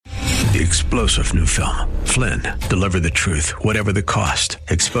The explosive new film, Flynn, deliver the truth, whatever the cost,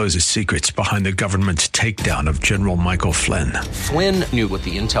 exposes secrets behind the government's takedown of General Michael Flynn. Flynn knew what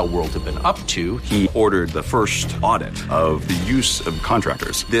the intel world had been up to. He ordered the first audit of the use of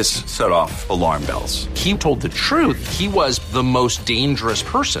contractors. This set off alarm bells. He told the truth. He was the most dangerous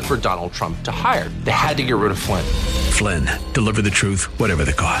person for Donald Trump to hire. They had to get rid of Flynn. Flynn, deliver the truth, whatever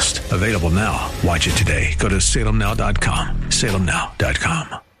the cost. Available now. Watch it today. Go to salemnow.com.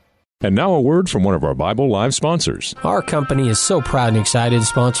 salemnow.com. And now a word from one of our Bible Live sponsors. Our company is so proud and excited to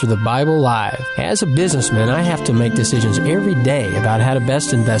sponsor the Bible Live. As a businessman, I have to make decisions every day about how to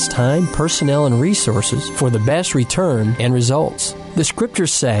best invest time, personnel, and resources for the best return and results. The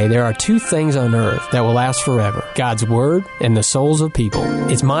scriptures say there are two things on earth that will last forever: God's Word and the souls of people.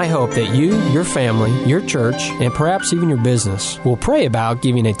 It's my hope that you, your family, your church, and perhaps even your business will pray about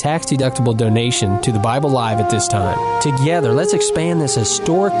giving a tax-deductible donation to the Bible Live at this time. Together, let's expand this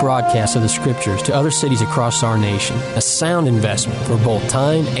historic broadcast of the scriptures to other cities across our nation. A sound investment for both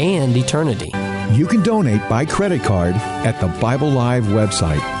time and eternity. You can donate by credit card at the Bible Live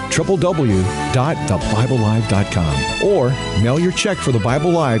website, www.thebiblelive.com, or mail your check for the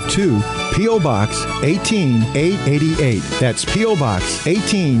Bible Live to P.O. Box 18888. That's P.O. Box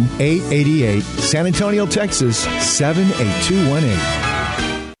 18888, San Antonio, Texas 78218.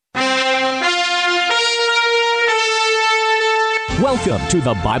 Welcome to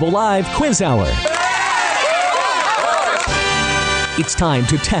the Bible Live Quiz Hour. It's time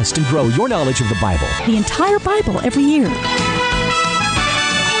to test and grow your knowledge of the Bible. The entire Bible every year.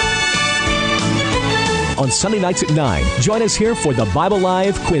 On Sunday nights at 9, join us here for the Bible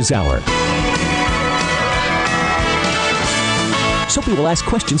Live Quiz Hour. Soapy will ask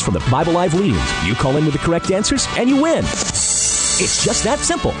questions from the Bible Live leaders. You call in with the correct answers, and you win. It's just that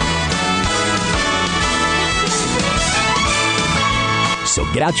simple. So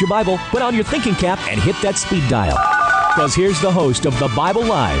get out your Bible, put on your thinking cap, and hit that speed dial. Because here's the host of the Bible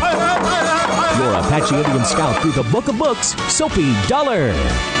Live, your Apache Indian scout through the Book of Books, Soapy Dollar.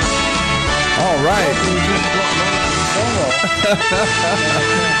 All right.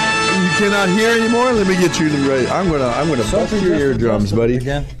 You cannot hear anymore? Let me get you ready. I'm gonna bust your eardrums, buddy.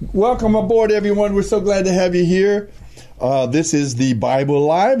 Again. Welcome aboard, everyone. We're so glad to have you here. This is the Bible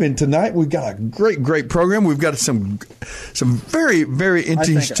Live, and tonight we've got a great program. We've got some very, very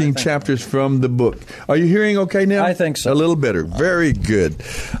interesting chapters from the book. Are you hearing okay now? I think so. A little better. Very good.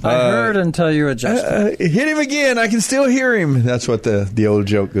 I heard until you adjusted. Hit him again. I can still hear him. That's what the old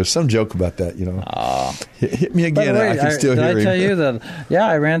joke. There's some joke about that, you know. Hit me again. Wait, I can still hear him. Did I tell you that? Yeah,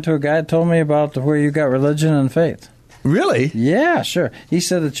 I ran to a guy who told me about where you got religion and faith. Really? Yeah, sure. He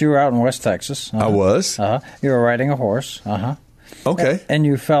said that you were out in West Texas. I was. You were riding a horse. Okay. And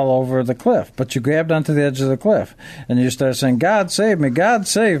you fell over the cliff, but you grabbed onto the edge of the cliff, and you started saying, "God save me, God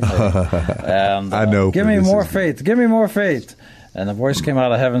save me." And I know. Give me more faith. Give me more faith. And the voice came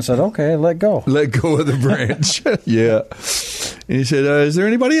out of heaven and said, "Okay, let go. Let go of the branch." Yeah. And he said, "Is there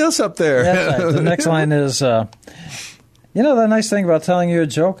anybody else up there?" That's right. The next line is, you know the nice thing about telling you a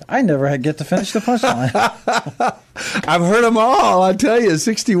joke? I never get to finish the punchline. I've heard them all. I tell you,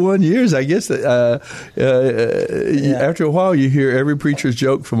 61 years, I guess. After a while, you hear every preacher's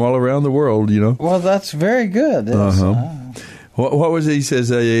joke from all around the world, you know. Well, that's very good. What was it? He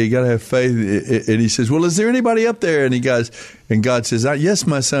says, you got to have faith. And he says, well, is there anybody up there? And God says, yes,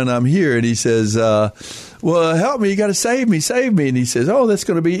 my son, I'm here. And he says, well, help me. You got to save me. And he says, oh, that's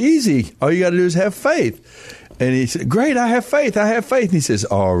going to be easy. All you got to do is have faith. And he said, great, I have faith. And he says,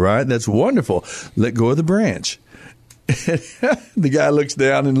 all right, that's wonderful. Let go of the branch. The guy looks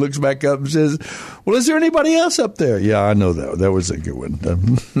down and looks back up and says, well, is there anybody else up there? Yeah, I know that. That was a good one.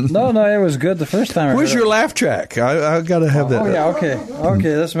 No, it was good the first time. Where's your laugh track? I got to have that. Oh, yeah, okay.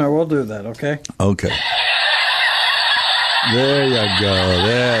 Okay, we'll do that, okay? Okay. There you go.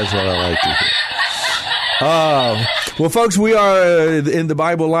 That's what I like to hear. Well, folks, we are in the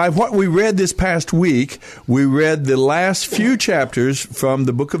Bible Live. What we read this past week, we read the last few chapters from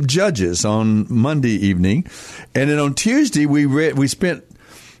the book of Judges on Monday evening. And then on Tuesday, we spent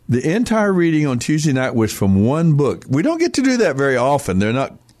the entire reading on Tuesday night was from one book. We don't get to do that very often. They're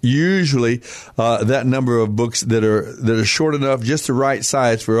not usually that number of books that are short enough, just the right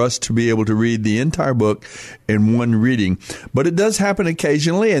size for us to be able to read the entire book in one reading. But it does happen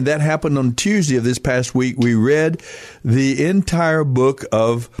occasionally, and that happened on Tuesday of this past week. We read the entire book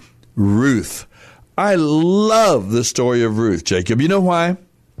of Ruth. I love the story of Ruth, Jacob. You know why?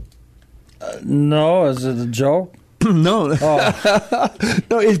 No, is it a joke? No. Oh.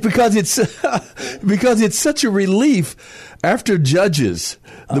 No, it's because it's such a relief after Judges.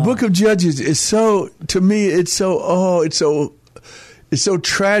 The book of Judges is so, to me, it's so it's so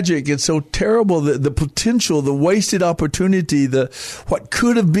tragic. It's so terrible. The potential, the wasted opportunity, what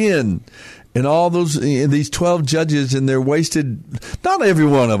could have been. And all these 12 judges, and they're wasted, not every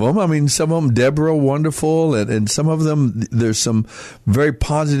one of them. I mean, some of them, Deborah, wonderful, and some of them, there's some very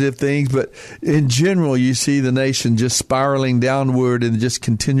positive things. But in general, you see the nation just spiraling downward and just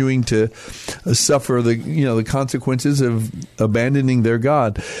continuing to suffer the consequences of abandoning their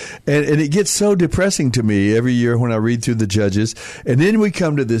God. And it gets so depressing to me every year when I read through the Judges. And then we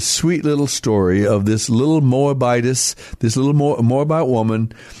come to this sweet little story of this little Moabite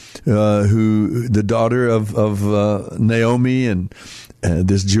woman, who the daughter of Naomi, and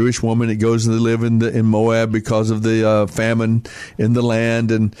this Jewish woman that goes to live in Moab because of the famine in the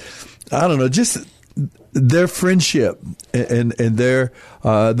land, and I don't know, just their friendship and their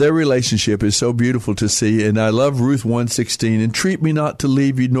relationship is so beautiful to see. And I love Ruth 1:16. Entreat me not to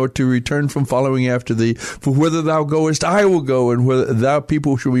leave you, nor to return from following after thee. For whither thou goest, I will go, and whether thou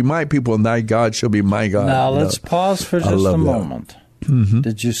people shall be my people, and thy God shall be my God. Now let's pause for just a moment. Mm-hmm.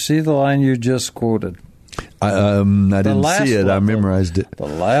 Did you see the line you just quoted? I didn't see it. I memorized it. The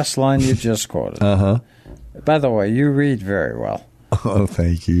last line you just quoted. Uh-huh. By the way, you read very well. Oh,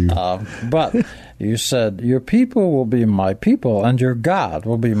 thank you. But you said, your people will be my people, and your God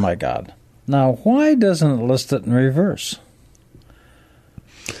will be my God. Now, why doesn't it list it in reverse?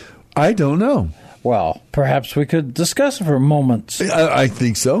 I don't know. Well, perhaps we could discuss it for a moment. I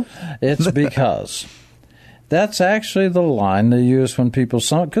think so. It's because that's actually the line they use when people,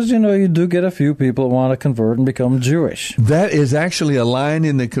 because you do get a few people that want to convert and become Jewish. That is actually a line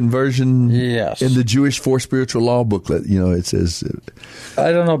in the conversion, yes, in the Jewish Four Spiritual Law booklet. It says.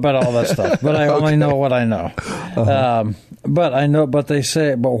 I don't know about all that stuff, but I only know what I know. Uh-huh. But I know, but they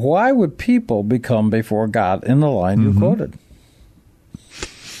say, but why would people become before God in the line you quoted?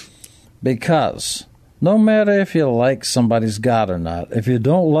 Because no matter if you like somebody's God or not, if you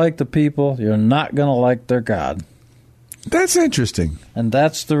don't like the people, you're not going to like their God. That's interesting. And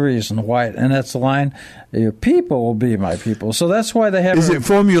that's the reason why. And that's the line, your people will be my people. So that's why they have... Is it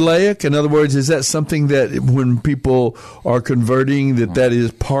formulaic? In other words, is that something that when people are converting, that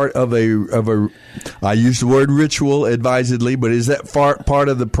is part of a I use the word ritual advisedly, but is that part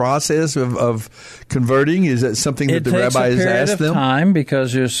of the process of converting? Is that something that the rabbi has asked them? It takes a period of time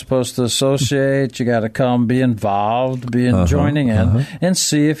because you're supposed to associate, you got to come, be involved, joining in, and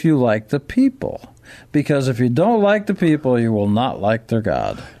see if you like the people. Because if you don't like the people, you will not like their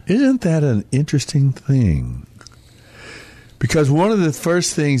God. Isn't that an interesting thing? Because one of the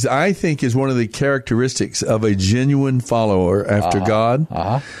first things I think is one of the characteristics of a genuine follower after God.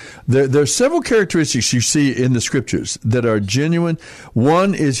 There are several characteristics you see in the Scriptures that are genuine.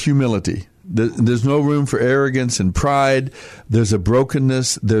 One is humility. There's no room for arrogance and pride. There's a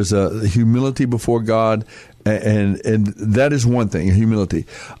brokenness. There's a humility before God. And that is one thing, humility.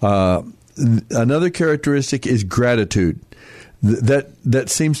 Another characteristic is gratitude. That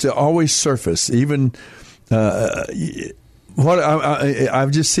seems to always surface. Even what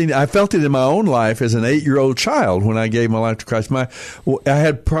I've just seen, I felt it in my own life as an 8-year-old child when I gave my life to Christ. I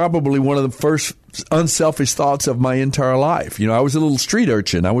had probably one of the first unselfish thoughts of my entire life. I was a little street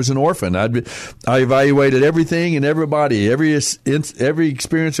urchin. I was an orphan. I evaluated everything and everybody, every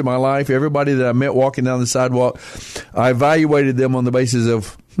experience of my life, everybody that I met walking down the sidewalk. I evaluated them on the basis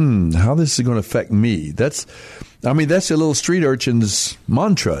of how this is going to affect me. That's a little street urchin's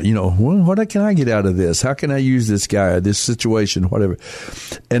mantra. What can I get out of this? How can I use this guy, this situation, whatever?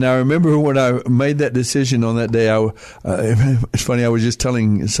 And I remember when I made that decision on that day, it's funny, I was just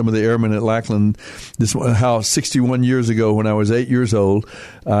telling some of the airmen at Lackland how 61 years ago when I was 8 years old,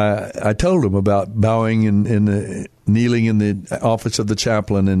 I told them about bowing and kneeling in the office of the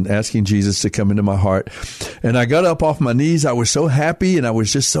chaplain and asking Jesus to come into my heart. And I got up off my knees. I was so happy and I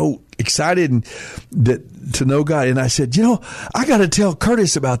was just so excited to know God. And I said, I got to tell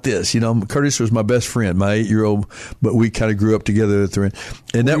Curtis about this. Curtis was my best friend, my 8-year-old, but we kind of grew up together.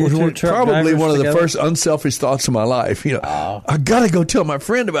 And that was probably one of the first unselfish thoughts of my life. I got to go tell my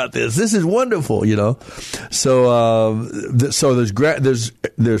friend about this. This is wonderful, So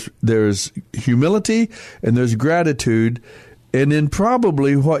there's humility and there's gratitude. And then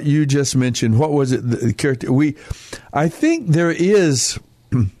probably what you just mentioned, what was it? The character. I think there is.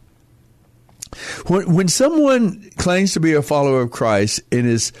 When someone claims to be a follower of Christ and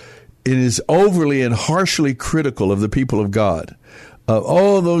is overly and harshly critical of the people of God,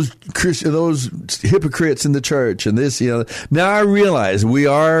 those hypocrites in the church and this, Now I realize we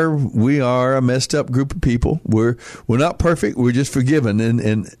are a messed up group of people. We're not perfect. We're just forgiven,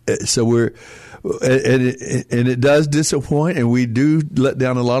 and so we're. And it does disappoint, and we do let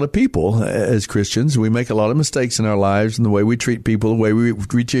down a lot of people as Christians. We make a lot of mistakes in our lives and the way we treat people, the way we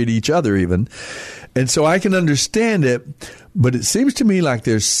treat each other even. And so I can understand it, but it seems to me like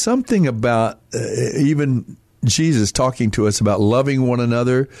there's something about even Jesus talking to us about loving one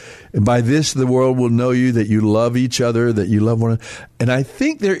another. And by this, the world will know you, that you love each other, that you love one another. And I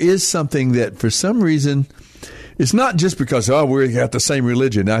think there is something that for some reason, it's not just because, we got the same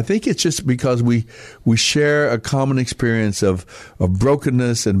religion. I think it's just because we share a common experience of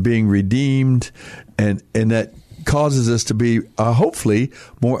brokenness and being redeemed, and that causes us to be hopefully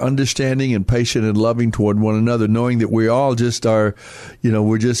more understanding and patient and loving toward one another, knowing that we all just are,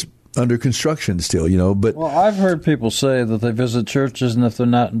 we're just under construction still, But I've heard people say that they visit churches, and if they're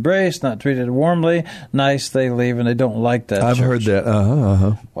not embraced, not treated warmly, nice, they leave, and they don't like that. I've heard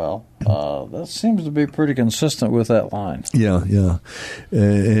that. Well, that seems to be pretty consistent with that line. Yeah.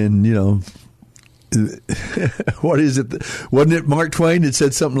 And what is it? Wasn't it Mark Twain that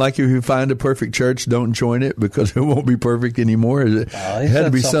said something like, if you find a perfect church, don't join it because it won't be perfect anymore? It had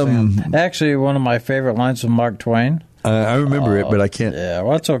to be some. Actually, one of my favorite lines of Mark Twain. I remember it, but I can't. Yeah,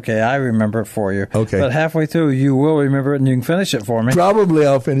 well, it's okay. I remember it for you. Okay. But halfway through, you will remember it, and you can finish it for me. Probably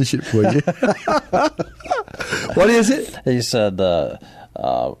I'll finish it for you. What is it? He said,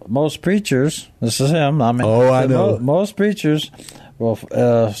 most preachers, this is him. I know. Most preachers will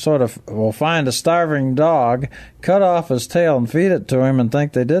find a starving dog, cut off his tail and feed it to him, and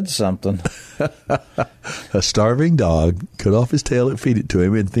think they did something. A starving dog, cut off his tail and feed it to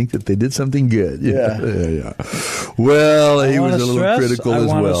him, and think that they did something good. Yeah. Well, he was a little critical as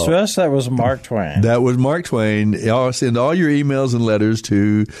well. I want to stress that was Mark Twain. That was Mark Twain. I'll send all your emails and letters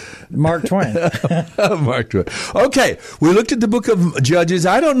to Mark Twain. Mark Twain. Okay, we looked at the book of Judges.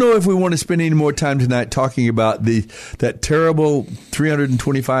 I don't know if we want to spend any more time tonight talking about that terrible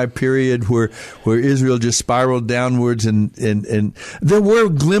 325 period where Israel just spiraled downwards, and there were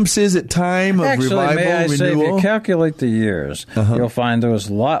glimpses at time of revival, may I renewal. Say, if you calculate the years, you'll find there was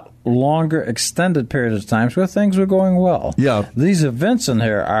a lot longer extended periods of times where things were going well. Yeah. These events in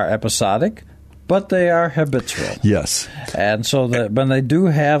here are episodic, but they are habitual. Yes. And so when they do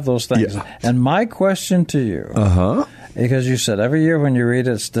have those things. Yeah. And my question to you, because you said every year when you read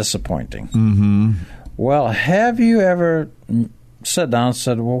it, it's disappointing. Mm-hmm. Well, have you ever sat down and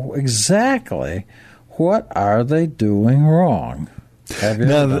said, well, exactly what are they doing wrong?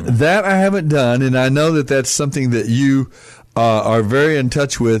 Now, that I haven't done, and I know that that's something that you are very in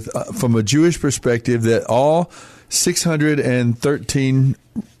touch with from a Jewish perspective, that all 613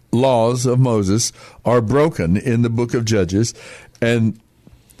 laws of Moses are broken in the book of Judges. And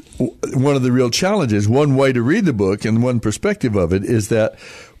one of the real challenges, one way to read the book and one perspective of it, is that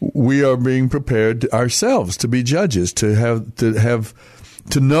we are being prepared ourselves to be judges, to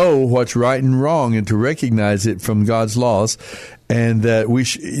know what's right and wrong, and to recognize it from God's laws, and that we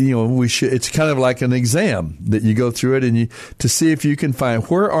should. It's kind of like an exam that you go through it, and to see if you can find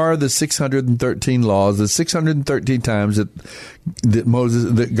where are the 613 laws, the 613 times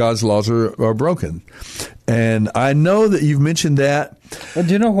that God's laws are broken. And I know that you've mentioned that. But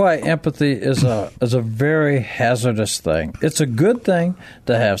do you know why empathy is a very hazardous thing? It's a good thing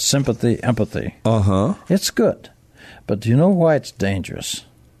to have sympathy, empathy. It's good. But do you know why it's dangerous?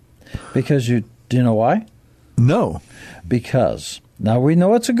 Do you know why? No. Because now we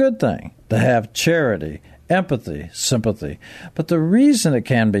know it's a good thing to have charity, empathy, sympathy. But the reason it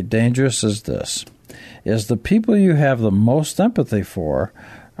can be dangerous is this, is the people you have the most empathy for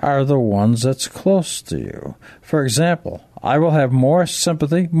are the ones that's close to you. For example, I will have more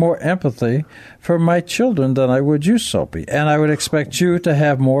sympathy, more empathy for my children than I would you, Soapy. And I would expect you to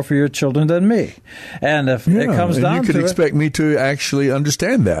have more for your children than me. And if it comes down to it... you could expect me to actually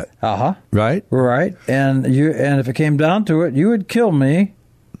understand that. Right? Right. And if it came down to it, you would kill me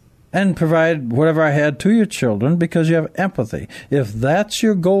and provide whatever I had to your children because you have empathy. If that's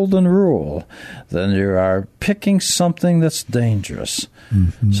your golden rule, then you are picking something that's dangerous.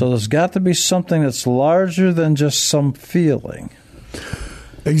 Mm-hmm. So there's got to be something that's larger than just some feeling.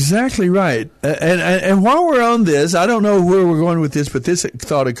 Exactly right. And while we're on this, I don't know where we're going with this, but this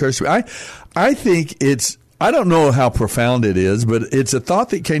thought occurs to me. I think I don't know how profound it is, but it's a thought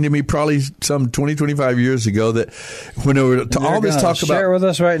that came to me probably some 20, 25 years ago, that when there were all this talk about... share it with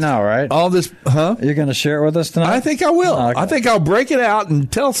us right now, right? All this, You're going to share it with us tonight? I think I will. Okay. I think I'll break it out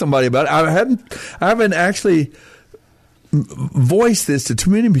and tell somebody about it. I haven't actually voice this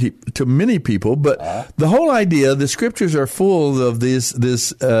to many people, but the whole idea, the scriptures are full of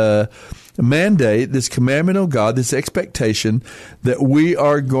this mandate, this commandment of God, this expectation that we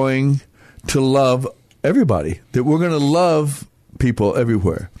are going to love everybody, that we're going to love people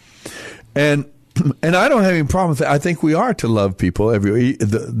everywhere. And I don't have any problem with that. I think we are to love people everywhere.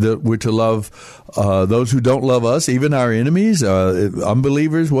 We're to love those who don't love us, even our enemies,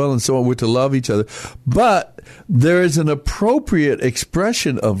 unbelievers, and so on. We're to love each other. But there is an appropriate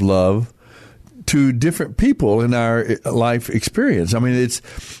expression of love to different people in our life experience. I mean,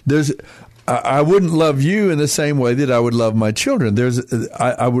 I wouldn't love you in the same way that I would love my children. There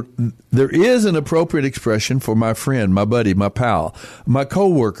is an appropriate expression for my friend, my buddy, my pal, my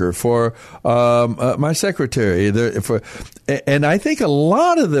coworker, for my secretary. And I think a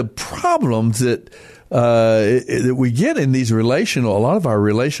lot of the problems that we get in these a lot of our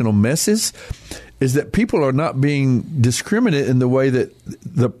relational messes, is that people are not being discriminate in the way that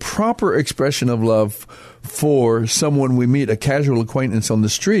the proper expression of love for someone we meet, a casual acquaintance on the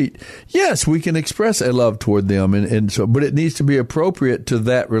street. Yes, we can express a love toward them, but it needs to be appropriate to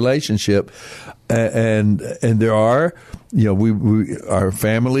that relationship. And there are, our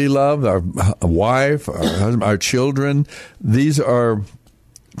family love, our wife, our husband, our children. These are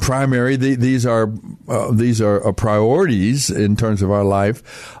primary. These are priorities in terms of our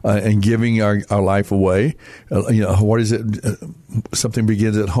life and giving our life away. What is it? Something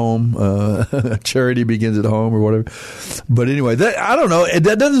begins at home. Charity begins at home, or whatever. But anyway, I don't know.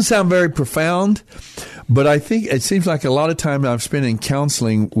 That doesn't sound very profound. But I think it seems like a lot of time I've spent in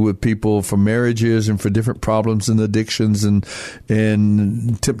counseling with people for marriages and for different problems and addictions and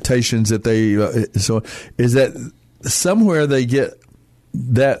temptations that is that somewhere they get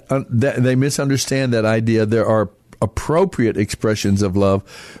that they misunderstand that idea. There are appropriate expressions of love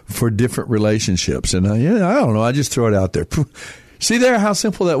for different relationships. And I don't know. I just throw it out there. See there how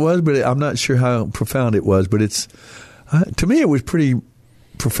simple that was, but I'm not sure how profound it was. But to me, it was pretty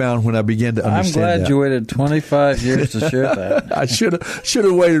profound when I began to understand that. I'm glad you waited 25 years to share that. I should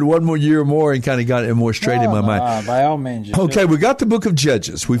have waited one more year more and kind of got it more straight in my mind. By all means. Okay, we got the book of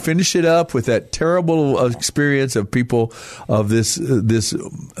Judges. We finished it up with that terrible experience of people of this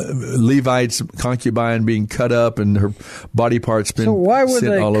Levite's concubine being cut up and her body parts been. So why would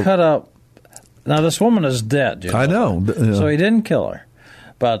they cut up? Now this woman is dead. I know. So he didn't kill her,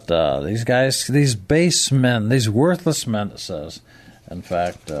 but these guys, these base men, these worthless men, it says. In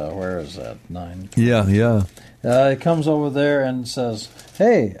fact, where is that? 9. Yeah. He comes over there and says,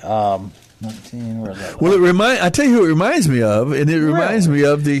 "Hey, 19. Where is that? Well, I tell you who it reminds me of, and it reminds me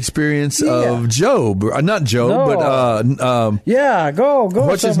of the experience of Job. Not Job, but go.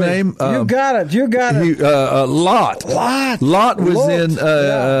 What's his name? You got it. Lot. Lot was in.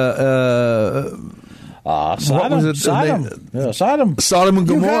 Sodom and Gomorrah. You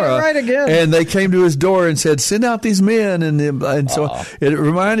got it right again. And they came to his door and said, "Send out these men." And so it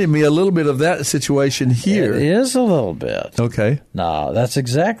reminded me a little bit of that situation here. It is a little bit. Okay. No, that's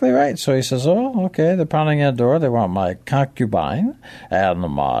exactly right. So he says, "Oh, okay. They're pounding at the door. They want my concubine and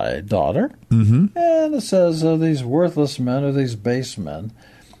my daughter." Mm-hmm. And it says these worthless men or these base men,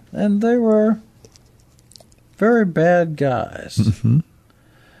 and they were very bad guys. Mm-hmm.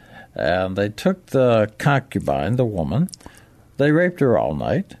 And they took the concubine, the woman, they raped her all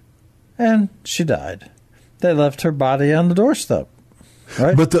night, and she died. They left her body on the doorstep.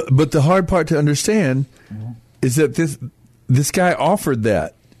 Right? But the hard part to understand is that this guy offered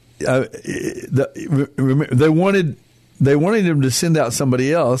that. They wanted him to send out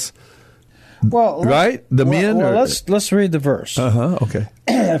somebody else. Well, right? Men? Let's read the verse. Okay.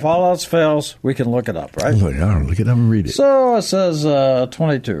 If all else fails, we can look it up, right? Look it up and read it. So it says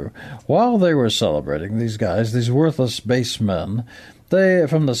 22. While they were celebrating, these guys, these worthless base men, they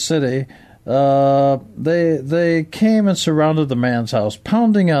from the city, they came and surrounded the man's house,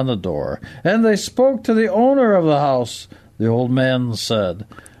 pounding on the door. And they spoke to the owner of the house. The old man said,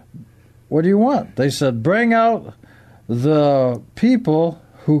 "What do you want?" They said, "Bring out the people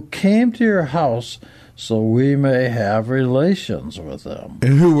who came to your house so we may have relations with them."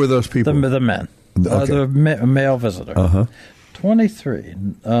 And who were those people? The men. Okay. The male visitor.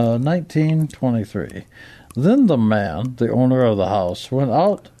 19:23. Then the man, the owner of the house, went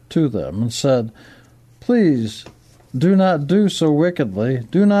out to them and said, "Please do not do so wickedly,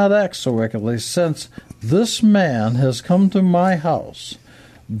 do not act so wickedly, since this man has come to my house.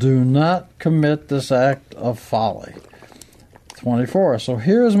 Do not commit this act of folly." 24. So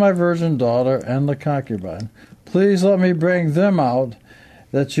here is my virgin daughter and the concubine. Please let me bring them out,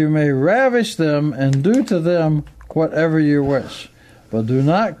 that you may ravish them and do to them whatever you wish. but do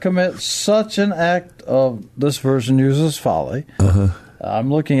not commit such an act of, this version uses folly.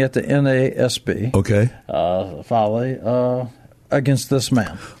 I'm looking at the NASB. Okay. Folly against this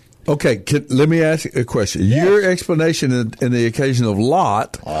man. Okay, let me ask you a question. Yes. Your explanation in the occasion of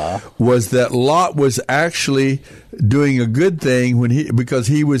Lot was that Lot was actually doing a good thing because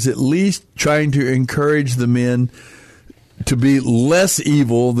he was at least trying to encourage the men to be less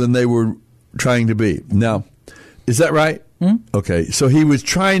evil than they were trying to be. Now, is that right? Okay, so he was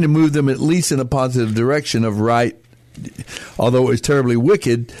trying to move them at least in a positive direction of right. Although it was terribly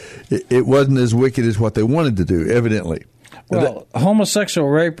wicked, it wasn't as wicked as what they wanted to do, evidently. Well, homosexual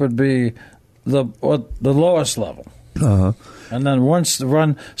rape would be the lowest level. And then one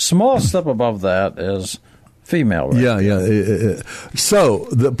small step above that is female rape. Yeah. So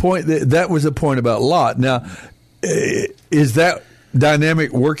the point that was a point about Lot. Now, is that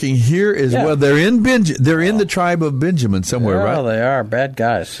dynamic working here as well? They're in the tribe of Benjamin somewhere, right? Well, they are bad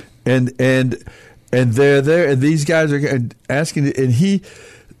guys. And they're there, and these guys are asking, and he,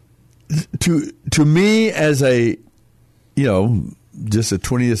 to me as a, just a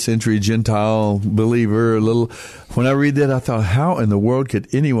 20th century Gentile believer, when I read that, I thought, how in the world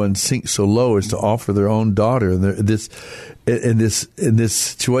could anyone sink so low as to offer their own daughter in this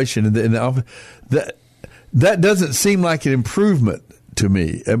situation? And that doesn't seem like an improvement to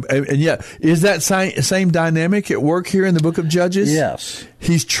me. And yet, is that same dynamic at work here in the book of Judges? Yes.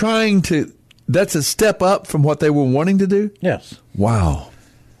 He's trying to. That's a step up from what they were wanting to do? Yes. Wow.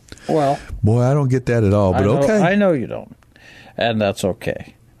 Well, boy, I don't get that at all, but okay. I know you don't. And that's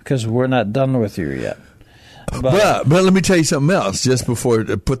okay, because we're not done with you yet. But let me tell you something else, just before,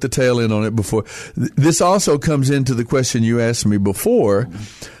 put the tail in on it before. This also comes into the question you asked me before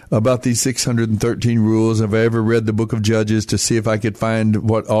about these 613 rules. Have I ever read the book of Judges to see if I could find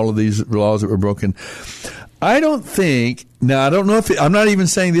what all of these laws that were broken? I don't think, now I don't know if, I'm not even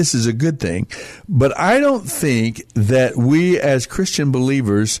saying this is a good thing, but I don't think that we as Christian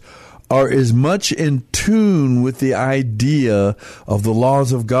believers are as much in tune with the idea of the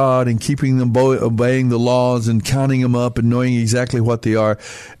laws of God and keeping them, obeying the laws and counting them up and knowing exactly what they are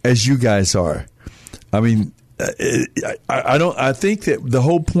as you guys are. I mean, I think that the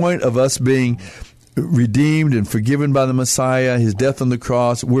whole point of us being redeemed and forgiven by the Messiah, his death on the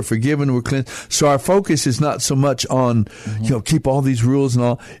cross, we're forgiven, we're cleansed. So our focus is not so much on, keep all these rules and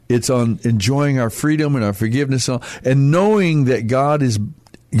all. It's on enjoying our freedom and our forgiveness and knowing that God is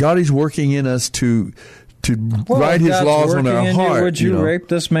working in us to write his laws on our heart. Would you rape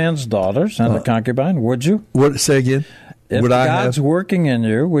this man's daughters and the concubine? Would you? What? Say again. If God's working in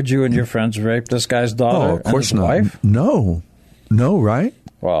you, would you and your friends rape this guy's daughter of course and his wife? No, right?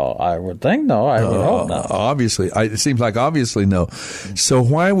 Well, I would think no. I would hope not. Obviously. It seems like obviously no. So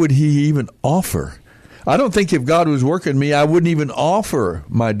why would he even offer? I don't think if God was working me, I wouldn't even offer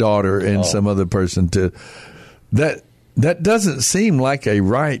my daughter and some other person to that. That doesn't seem like a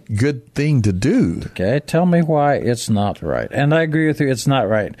right, good thing to do. Okay, tell me why it's not right. And I agree with you, it's not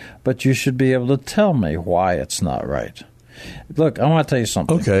right. But you should be able to tell me why it's not right. Look, I want to tell you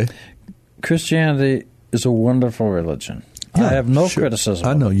something. Okay. Christianity is a wonderful religion. Yeah, I have no criticism.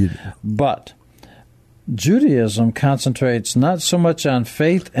 I know you do. But Judaism concentrates not so much on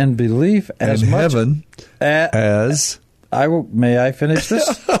faith and belief as much heaven as... May I finish this?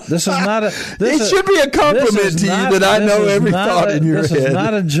 This is not a... It should be a compliment to you that I know every thought in your head. This is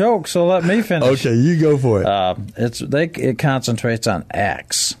not a joke, so let me finish. Okay, you go for it. It concentrates on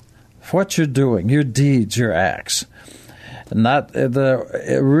acts. What you're doing, your deeds, your acts.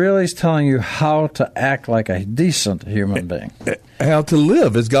 It really is telling you how to act like a decent human being. How to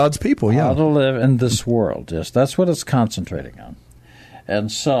live as God's people, yeah. How to live in this world, yes. That's what it's concentrating on.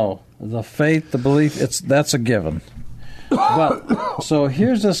 And so, the faith, the belief, that's a given. But, so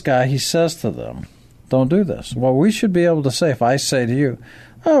here's this guy, he says to them, don't do this. Well, we should be able to say, if I say to you,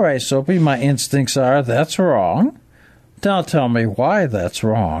 all right, Soapy, my instincts are that's wrong. Now tell me why that's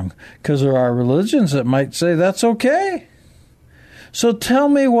wrong. Because there are religions that might say that's okay. So tell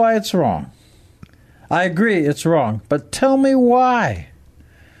me why it's wrong. I agree it's wrong, but tell me why.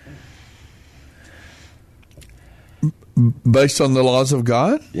 Based on the laws of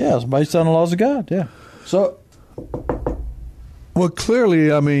God? Yes, based on the laws of God, yeah. So... Well,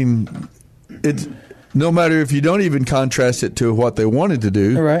 clearly, I mean, it's no matter if you don't even contrast it to what they wanted to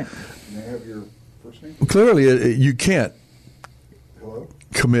do. All right. May I have your first name? Clearly, you can't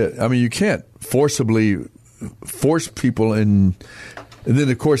commit. I mean, you can't forcibly force people, and then,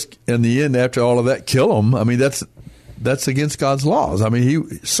 of course, in the end, after all of that, kill them. I mean, that's against God's laws. I mean,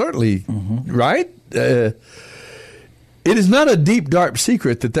 he certainly, right? It is not a deep, dark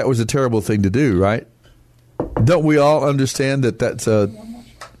secret that was a terrible thing to do, right? Don't we all understand that that's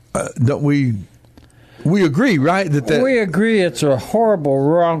don't we agree, right? That we agree it's a horrible,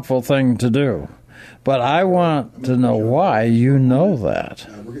 wrongful thing to do. But I want to know why you know that.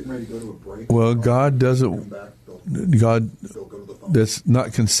 We're getting ready to go to a break. Well, God doesn't. God, that's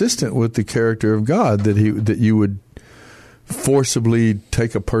not consistent with the character of God. That you would forcibly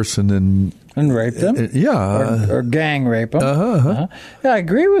take a person and rape them, or gang rape them. Yeah, I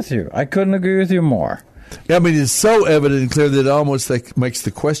agree with you. I couldn't agree with you more. I mean, it's so evident and clear that it almost makes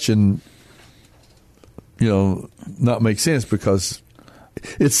the question, not make sense, because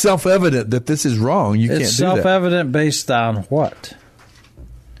it's self-evident that this is wrong. You can't do that. It's self-evident based on what?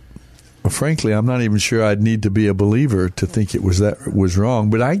 Well, frankly, I'm not even sure I'd need to be a believer to think it was wrong.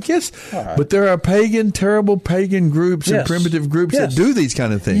 But I guess, but there are terrible pagan groups and primitive groups that do these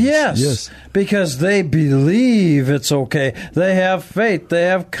kind of things. Yes, because they believe it's okay. They have faith. They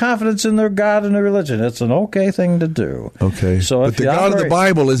have confidence in their God and their religion. It's an okay thing to do. Okay, but the God of the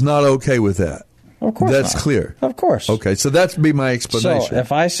Bible is not okay with that. Of course that's not. Clear. Of course. Okay, so that's be my explanation. So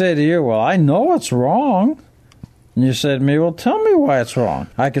if I say to you, well, I know it's wrong, and you say to me, well, tell me why it's wrong.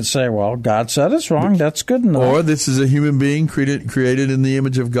 I could say, well, God said it's wrong. That's good enough. Or this is a human being created in the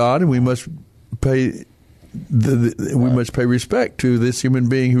image of God, and we must pay respect to this human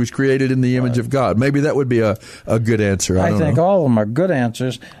being who was created in the image of God. Maybe that would be a good answer. I think know. all of them are good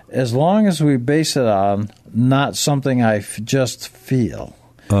answers as long as we base it on not something I just feel.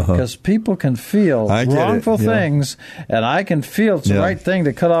 Because people can feel wrongful things, and I can feel it's the right thing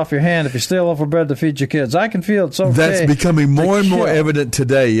to cut off your hand if you steal a loaf of bread to feed your kids. I can feel it's okay. That's becoming more and more evident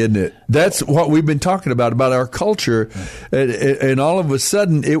today, isn't it? That's what we've been talking about our culture, and all of a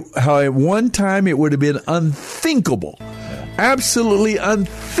sudden, how at one time it would have been unthinkable, absolutely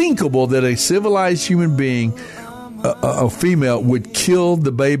unthinkable that a civilized human being, a female, would kill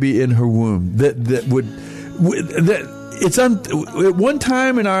the baby in her womb. At one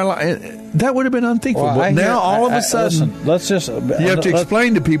time in our life, that would have been unthinkable. But now, all of a sudden, listen, you have to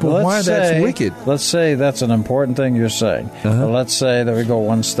explain to people why that's wicked. Let's say that's an important thing you're saying. Let's say that we go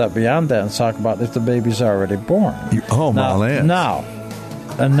one step beyond that and talk about if the baby's already born. My land. Now,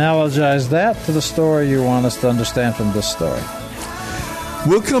 analogize that to the story you want us to understand from this story.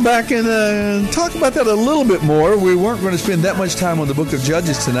 We'll come back and talk about that a little bit more. We weren't going to spend that much time on the book of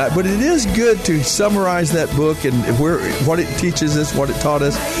Judges tonight, but it is good to summarize that book and what it teaches us, what it taught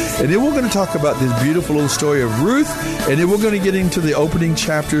us. And then we're going to talk about this beautiful little story of Ruth, and then we're going to get into the opening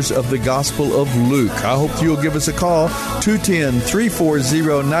chapters of the Gospel of Luke. I hope you'll give us a call,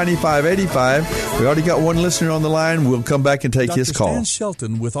 210-340-9585. We already got one listener on the line. We'll come back and take his call. Dr. Stan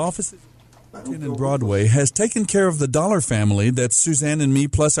Shelton with offices in Broadway has taken care of the Dollar family, that's Suzanne and me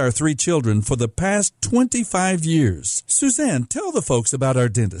plus our 3 children, for the past 25 years. Suzanne, tell the folks about our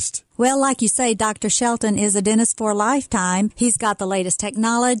dentist. Well, like you say, Dr. Shelton is a dentist for a lifetime. He's got the latest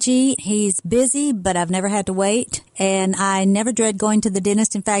technology. He's busy, but I've never had to wait. And I never dread going to the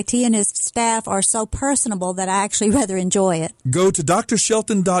dentist. In fact, he and his staff are so personable that I actually rather enjoy it. Go to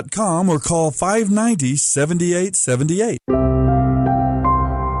drshelton.com or call 590-7878.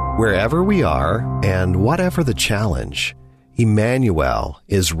 Wherever we are and whatever the challenge, Emmanuel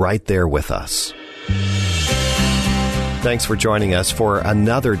is right there with us. Thanks for joining us for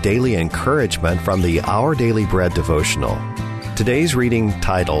another daily encouragement from the Our Daily Bread devotional. Today's reading,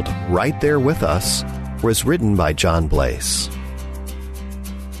 titled Right There With Us, was written by John Blaze.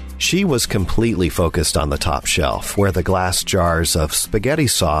 She was completely focused on the top shelf where the glass jars of spaghetti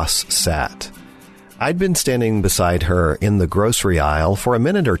sauce sat. I'd been standing beside her in the grocery aisle for a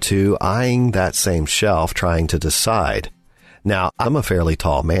minute or two, eyeing that same shelf, trying to decide. Now, I'm a fairly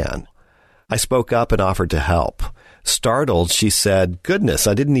tall man. I spoke up and offered to help. Startled, she said, "Goodness,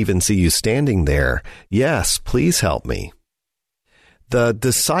 I didn't even see you standing there. Yes, please help me." The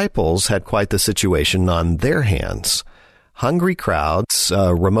disciples had quite the situation on their hands. Hungry crowds,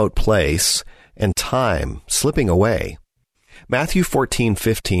 a remote place, and time slipping away. Matthew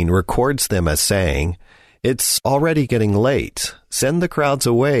 14:15 records them as saying, "It's already getting late. Send the crowds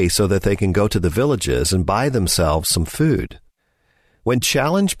away so that they can go to the villages and buy themselves some food." When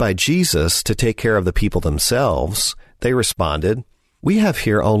challenged by Jesus to take care of the people themselves, they responded, "We have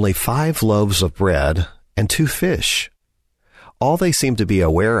here only 5 loaves of bread and 2 fish." All they seemed to be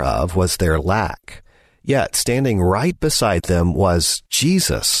aware of was their lack. Yet standing right beside them was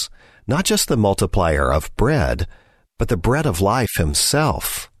Jesus, not just the multiplier of bread, but the bread of life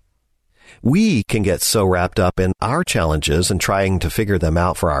himself. We can get so wrapped up in our challenges and trying to figure them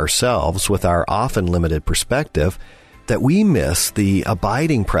out for ourselves with our often limited perspective that we miss the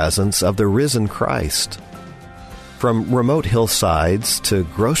abiding presence of the risen Christ. From remote hillsides to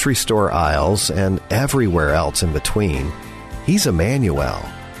grocery store aisles and everywhere else in between, He's Emmanuel,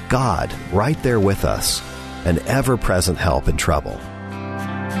 God right there with us, an ever-present help in trouble.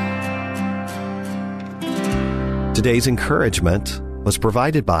 Today's encouragement was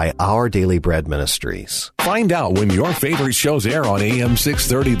provided by Our Daily Bread Ministries. Find out when your favorite shows air on AM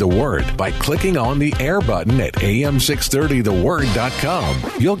 630 The Word by clicking on the air button at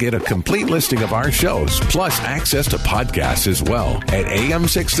am630theword.com. You'll get a complete listing of our shows, plus access to podcasts as well at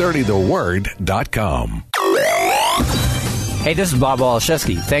am630theword.com. Hey, this is Bob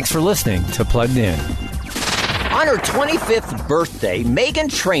Waliszewski. Thanks for listening to Plugged In. On her 25th birthday,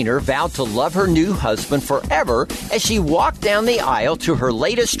 Meghan Trainor vowed to love her new husband forever as she walked down the aisle to her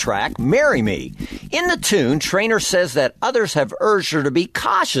latest track, Marry Me. In the tune, Trainor says that others have urged her to be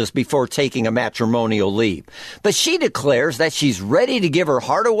cautious before taking a matrimonial leap. But she declares that she's ready to give her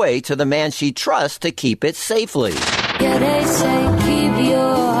heart away to the man she trusts to keep it safely. Yeah, they say keep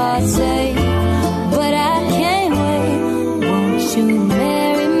your heart safe, but I can't wait. Won't you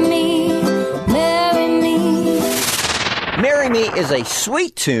marry me? Marry me. Marry Me is a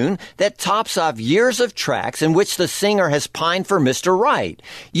sweet tune that tops off years of tracks in which the singer has pined for Mr. Right.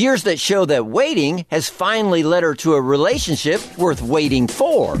 Years that show that waiting has finally led her to a relationship worth waiting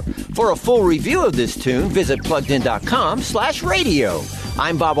for. For a full review of this tune, visit pluggedin.com/radio.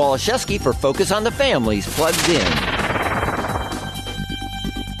 I'm Bob Waliszewski for Focus on the Family's Plugged In.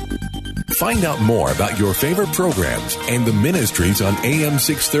 Find out more about your favorite programs and the ministries on AM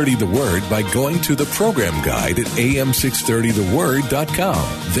 630 The Word by going to the program guide at am630theword.com.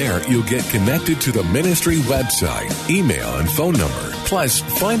 There, you'll get connected to the ministry website, email, and phone number. Plus,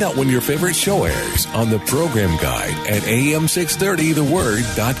 find out when your favorite show airs on the program guide at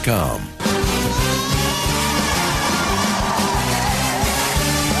am630theword.com.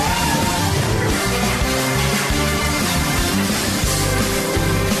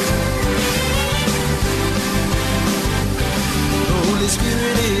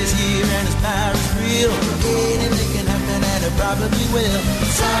 Probably will.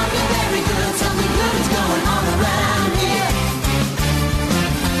 Something very good, something good is going on around here.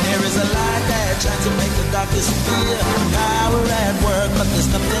 There is a light that shines to make the darkness disappear. Power at work, but there's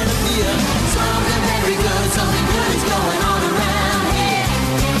nothing to fear. Something very good, something good is going on around here.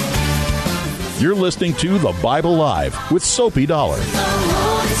 You're listening to The Bible Live with Soapy Dollar. The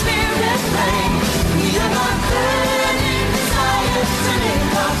Holy Spirit reign. We are not burning desire to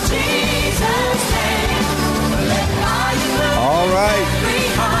live of Jesus' name. All right.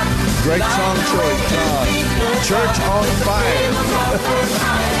 Great song choice, Todd. Church on fire.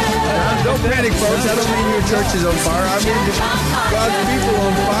 Don't panic, folks. I don't mean your church is on fire. I mean God's people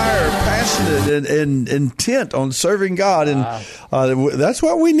on fire, passionate and intent on serving God. And that's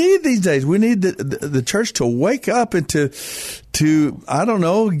what we need these days. We need the church to wake up and to I don't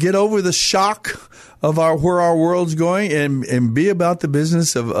know, get over the shock of where our world's going and be about the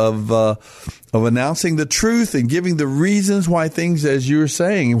business of announcing the truth and giving the reasons why things, as you were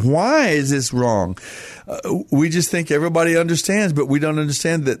saying, why is this wrong? We just think everybody understands, but we don't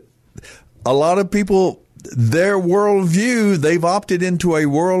understand that a lot of people, their worldview, they've opted into a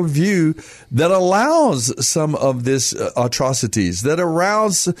worldview that allows some of this atrocities, that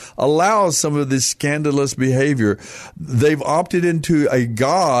allows some of this scandalous behavior. They've opted into a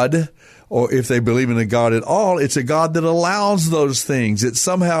God, or if they believe in a God at all, it's a God that allows those things. It's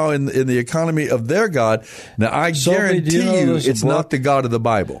somehow in the economy of their God. Now, I guarantee you it's not the God of the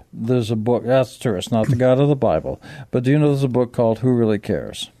Bible. There's a book. That's true. It's not the God of the Bible. But do you know there's a book called Who Really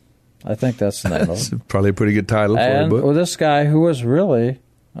Cares? I think that's the name of it. Probably a pretty good title for a book. Well, this guy who was really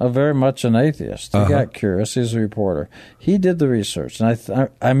very much an atheist. He got curious. He's a reporter. He did the research, and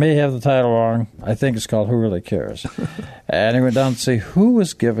I may have the title wrong. I think it's called Who Really Cares. And he went down to see who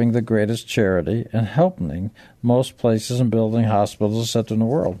was giving the greatest charity and helping most places and building hospitals, etc. in the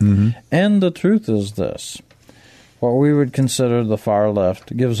world. Mm-hmm. And the truth is this. What we would consider the far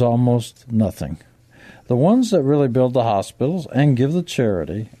left gives almost nothing. The ones that really build the hospitals and give the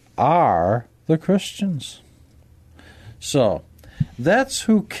charity are the Christians. So that's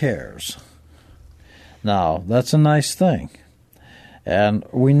who cares. Now, that's a nice thing. And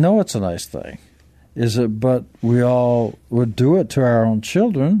we know it's a nice thing. But we all would do it to our own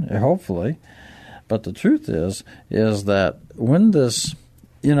children, hopefully. But the truth is that when this,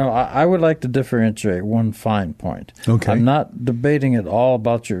 I would like to differentiate one fine point. Okay. I'm not debating at all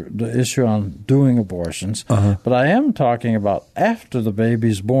about the issue on doing abortions, but I am talking about after the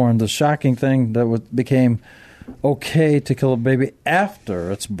baby's born, the shocking thing that became okay to kill a baby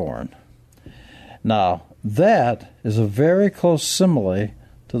after it's born. Now, that is a very close simile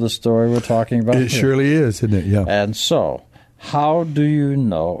to the story we're talking about It here. surely is, isn't it? Yeah. And so, how do you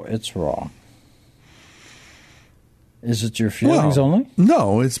know it's wrong? Is it your feelings only?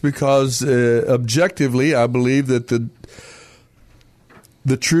 No, it's because objectively, I believe that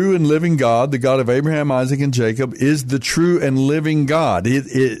the true and living God, the God of Abraham, Isaac, and Jacob, is the true and living God.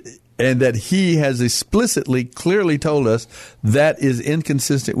 And that he has explicitly, clearly told us that is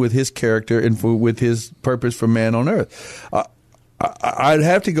inconsistent with his character and with his purpose for man on earth. I'd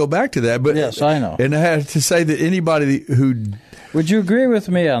have to go back to that. But yes, I know. And I have to say that anybody who... Would you agree with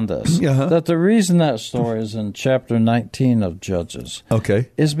me on this? Uh-huh. That the reason that story is in chapter 19 of Judges okay.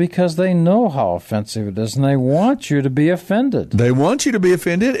 is because they know how offensive it is, and they want you to be offended. They want you to be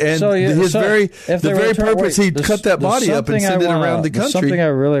offended, and the very purpose he cut that body up and sent it around the country. Something I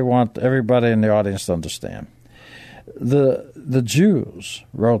really want everybody in the audience to understand. The Jews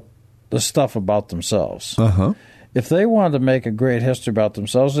wrote the stuff about themselves. Uh-huh. If they wanted to make a great history about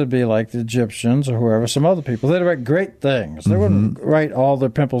themselves, it'd be like the Egyptians or whoever, some other people. They'd write great things. They wouldn't write all their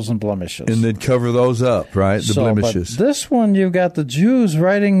pimples and blemishes. And they'd cover those up, right? The blemishes. But this one, you've got the Jews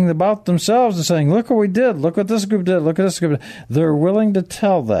writing about themselves and saying, look what we did. Look what this group did. Look what this group did. They're willing to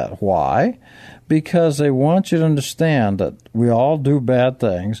tell that. Why? Because they want you to understand that we all do bad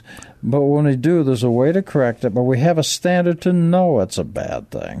things, but when we do, there's a way to correct it, but we have a standard to know it's a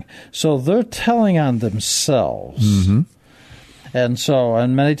bad thing. So they're telling on themselves. Mm-hmm.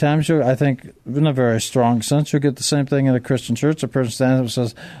 And many times, I think, in a very strong sense, you'll get the same thing in a Christian church. A person stands up and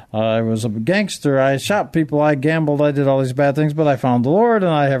says, I was a gangster, I shot people, I gambled, I did all these bad things, but I found the Lord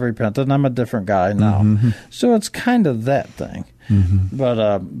and I have repented and I'm a different guy now. Mm-hmm. So it's kind of that thing. Mm-hmm.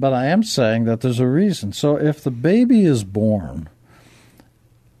 But I am saying that there's a reason. So if the baby is born,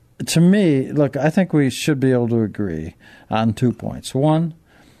 to me, look, I think we should be able to agree on 2 points. One,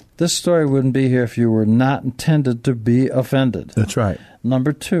 this story wouldn't be here if you were not intended to be offended. That's right.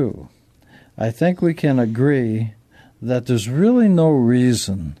 Number two, I think we can agree that there's really no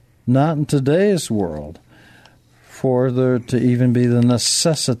reason, not in today's world, for there to even be the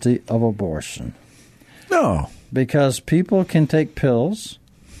necessity of abortion. No. Because people can take pills,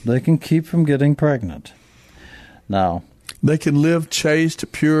 they can keep from getting pregnant. Now, they can live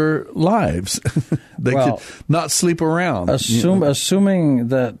chaste, pure lives. They could not sleep around. Assuming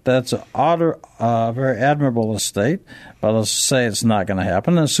that that's a very admirable estate, but let's say it's not going to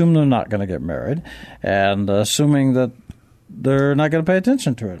happen, and assume they're not going to get married, and assuming that they're not going to pay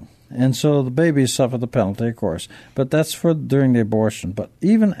attention to it. And so the babies suffer the penalty, of course. But that's for during the abortion. But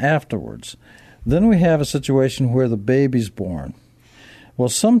even afterwards, then we have a situation where the baby's born. Well,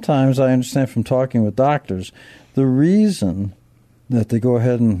 sometimes I understand from talking with doctors, the reason that they go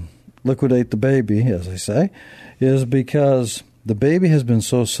ahead and liquidate the baby, as they say, is because the baby has been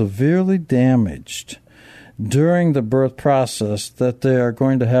so severely damaged during the birth process that they are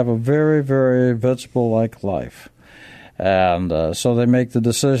going to have a very, very vegetable-like life. And so they make the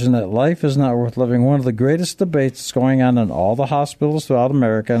decision that life is not worth living. One of the greatest debates going on in all the hospitals throughout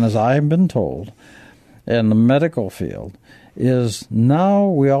America, and as I've been told, in the medical field, is now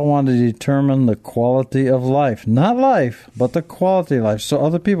we all want to determine the quality of life. Not life, but the quality of life. So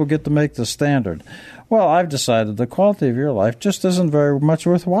other people get to make the standard. Well, I've decided the quality of your life just isn't very much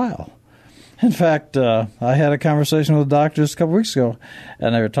worthwhile. In fact, I had a conversation with a doctor just a couple weeks ago,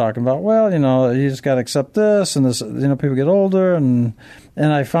 and they were talking about, well, you just got to accept this, and this, people get older, and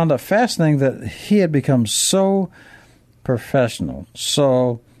I found it fascinating that he had become so professional,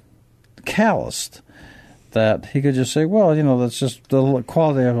 so calloused, that he could just say, well, that's just the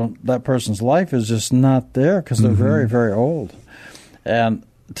quality of that person's life is just not there because they're very, very old. And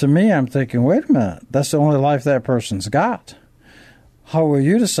to me, I'm thinking, wait a minute, that's the only life that person's got. How are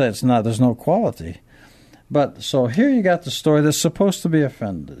you to say it's not? There's no quality. But so here you got the story that's supposed to be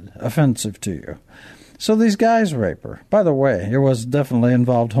offensive to you. So these guys rape her. By the way, there was definitely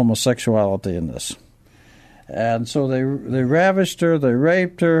involved homosexuality in this. And so they ravished her, they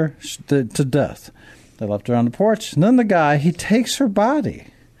raped her to death. They left her on the porch. And then the guy, he takes her body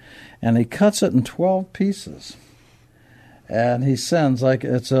and he cuts it in 12 pieces. And he sends, like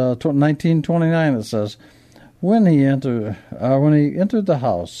it's 1929, it says, when he entered the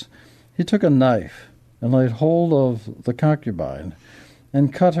house, he took a knife and laid hold of the concubine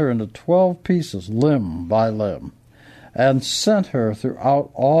and cut her into 12 pieces, limb by limb, and sent her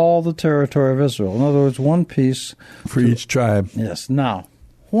throughout all the territory of Israel. In other words, one piece for each tribe. Yes. Now,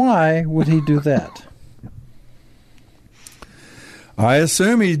 why would he do that? I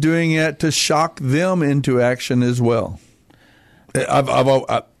assume he's doing it to shock them into action as well. Does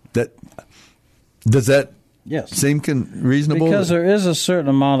that Yes. Seem reasonable? Because there is a certain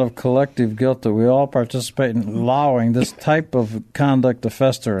amount of collective guilt that we all participate in allowing this type of conduct to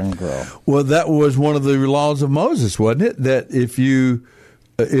fester and grow. Well, that was one of the laws of Moses, wasn't it? That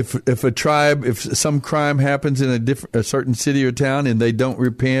if a tribe, if some crime happens in a certain city or town and they don't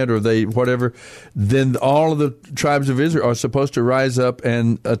repent or they whatever, then all of the tribes of Israel are supposed to rise up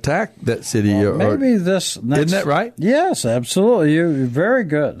and attack that city. Maybe this next, isn't that right? Yes, absolutely. You're very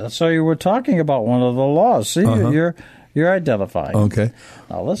good. So you were talking about one of the laws. See, you're identifying. Okay.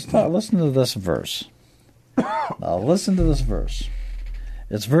 Now listen to this verse.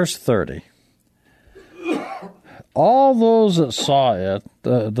 It's verse 30. All those that saw it,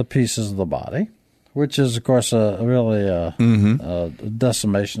 the pieces of the body, which is, of course, a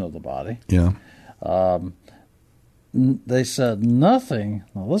decimation of the body. Yeah. They said nothing,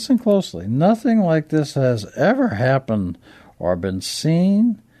 now listen closely, nothing like this has ever happened or been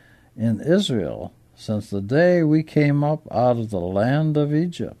seen in Israel since the day we came up out of the land of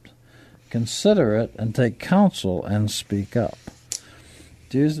Egypt. Consider it and take counsel and speak up.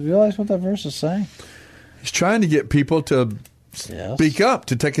 Do you realize what that verse is saying? He's trying to get people to speak up,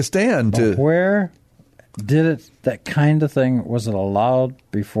 to take a stand. But where did that kind of thing, was it allowed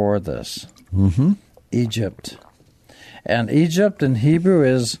before this? Mm-hmm. Egypt. And Egypt in Hebrew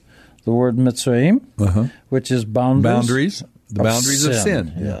is the word Mitzrayim, which is boundaries. The boundaries of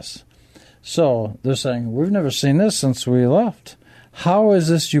sin. Yes. So they're saying, we've never seen this since we left. How is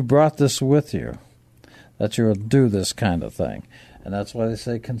this you brought this with you, that you would do this kind of thing? And that's why they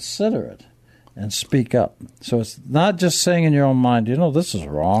say consider it and speak up. So it's not just saying in your own mind, this is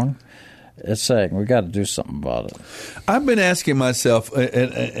wrong. It's saying we got to do something about it. I've been asking myself,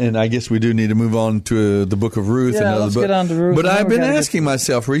 and I guess we do need to move on to the book of Ruth. Yeah, let's get on to Ruth. But I've been asking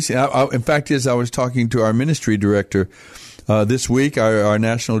myself recently. In fact, as I was talking to our ministry director this week, our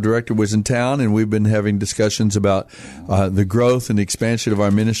national director was in town, and we've been having discussions about the growth and expansion of our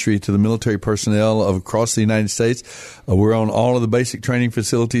ministry to the military personnel across the United States. We're on all of the basic training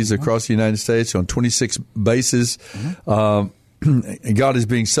facilities across the United States, on 26 bases. God is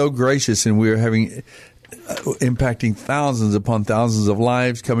being so gracious, and we are impacting thousands upon thousands of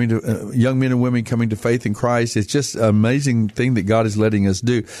lives, coming to young men and women coming to faith in Christ. It's just an amazing thing that God is letting us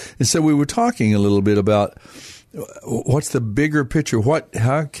do. And so we were talking a little bit about what's the bigger picture. What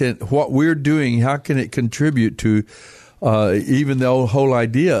we're doing, how can it contribute to even the whole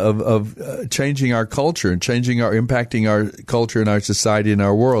idea of changing our culture and impacting our culture and our society and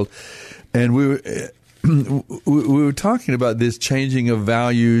our world. And we were talking about this changing of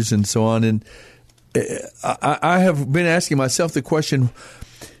values and so on, and I have been asking myself the question,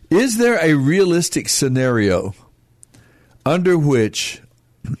 is there a realistic scenario under which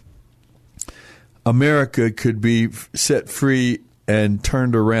America could be set free and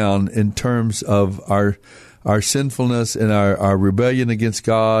turned around in terms of our sinfulness and our rebellion against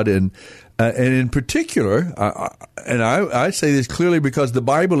God, and in particular, I say this clearly because the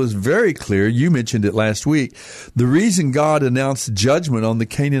Bible is very clear. You mentioned it last week. The reason God announced judgment on the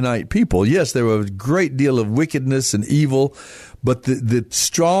Canaanite people, yes, there was a great deal of wickedness and evil, but the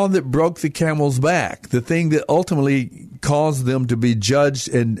straw that broke the camel's back, the thing that ultimately caused them to be judged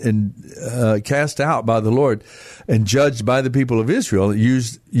and cast out by the Lord and judged by the people of Israel,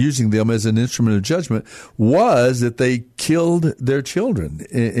 using them as an instrument of judgment, was that they killed their children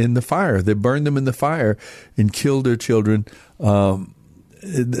in the fire. They burned them in the fire and killed their children.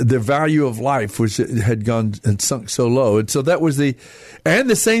 The value of life had gone and sunk so low. And so that was and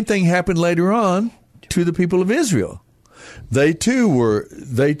the same thing happened later on to the people of Israel. They too were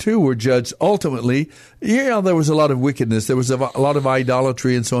judged ultimately. There was a lot of wickedness. There was a lot of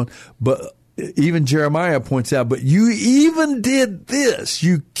idolatry and so on. But even Jeremiah points out, but you even did this.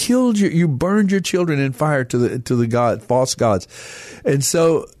 You burned your children in fire to the false gods. And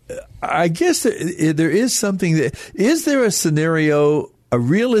so I guess there is something is there a scenario, a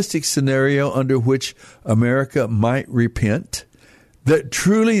realistic scenario under which America might repent? That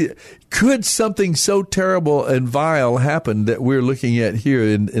truly, could something so terrible and vile happen that we're looking at here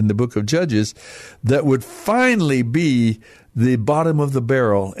in the book of Judges that would finally be the bottom of the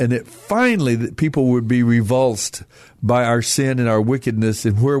barrel, and that people would be revulsed by our sin and our wickedness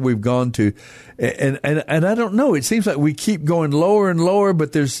and where we've gone to. And I don't know. It seems like we keep going lower and lower,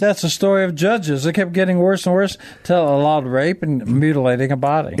 but that's the story of Judges. It kept getting worse and worse till allowed rape and mutilating a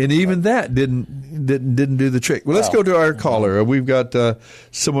body. And even that didn't do the trick. Well, let's go to our caller. We've got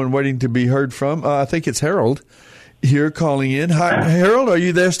someone waiting to be heard from. I think it's Harold here calling in. Hi, Harold. Are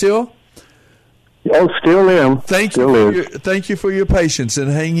you there still? Oh, still am. Thank you for your patience and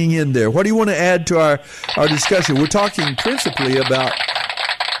hanging in there. What do you want to add to our discussion? We're talking principally about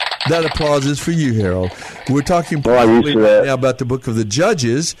That applause is for you, Harold. We're talking now about the book of the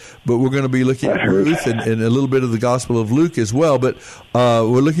Judges, but we're going to be looking at Ruth and a little bit of the Gospel of Luke as well. But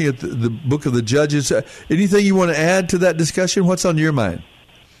we're looking at the book of the Judges. Anything you want to add to that discussion? What's on your mind?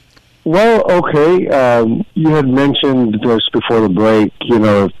 Well, okay. You had mentioned just before the break,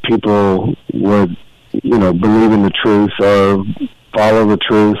 if people would, believe in the truth or follow the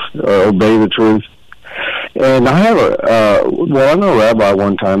truth or obey the truth. And I have I know a rabbi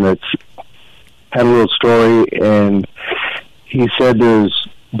one time that's had a little story, and he said there's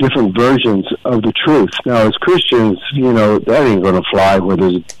different versions of the truth. Now, as Christians, that ain't going to fly where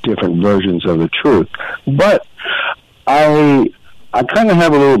there's different versions of the truth. But I kind of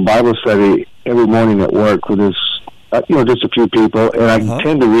have a little Bible study every morning at work with this, just a few people, and I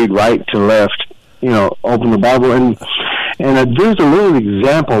tend to read right to left, open the Bible, and there's a little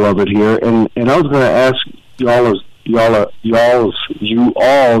example of it here, and I was going to ask y'all's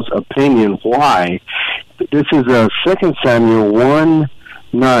opinion why. This is 2 Samuel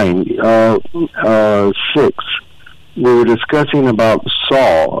 1:6. We were discussing about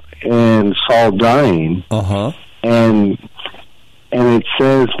Saul and Saul dying, and it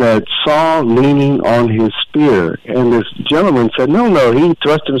says that Saul leaning on his spear, and this gentleman said, no, he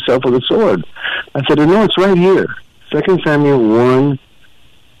thrust himself with a sword. I said, no, it's right here, 2 Samuel 1:6.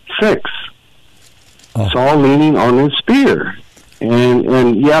 Saul leaning on his spear.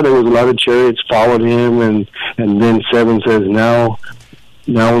 And yeah, there was a lot of chariots followed him, and then 7 says, now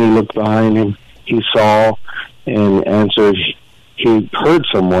when he looked behind him, he saw and answered, he heard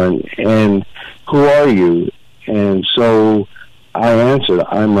someone, and who are you? And so I answered,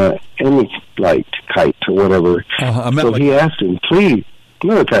 I'm a Amalekite or whatever. So he asked him, please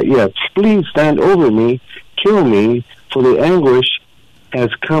stand over me, kill me, for the anguish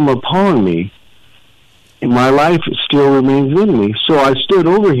has come upon me, and my life still remains in me. So I stood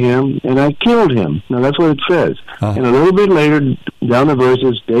over him, and I killed him. Now, that's what it says. And a little bit later, down the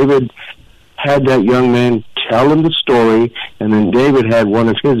verses, David had that young man tell him the story, and then David had one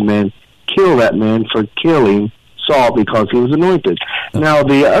of his men kill that man for killing Saul because he was anointed. Now,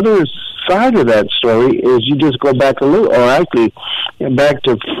 the other side of that story is you just go back a little, or actually back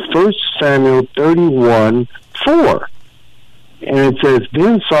to 1 Samuel 31:4. And it says,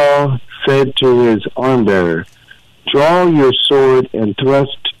 then Saul said to his armbearer, draw your sword and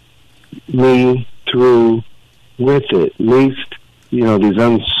thrust me through with it, lest, these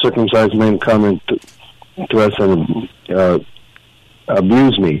uncircumcised men come and thrust and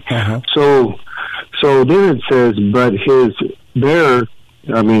abuse me. So then it says, but his armbearer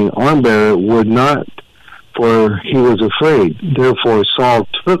would not, for he was afraid. Therefore Saul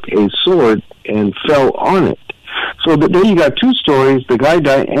took a sword and fell on it. So then you got two stories. The guy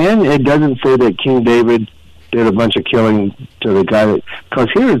died, and it doesn't say that King David did a bunch of killing to the guy, because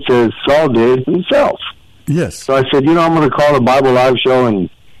here it says Saul did himself. Yes. So I said, I'm going to call the Bible Live show and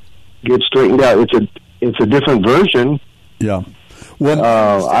get straightened out. It's a different version. Yeah. Well,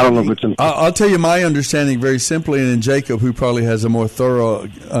 I don't know if it's... I'll tell you my understanding very simply, and then Jacob, who probably has a more thorough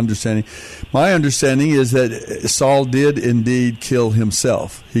understanding. My understanding is that Saul did indeed kill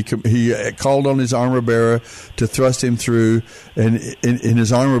himself. He called on his armor bearer to thrust him through, and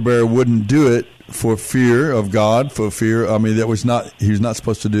his armor bearer wouldn't do it for fear of God, he was not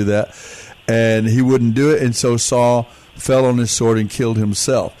supposed to do that, and he wouldn't do it, and so Saul fell on his sword and killed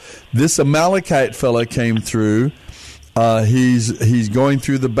himself. This Amalekite fella came through. He's going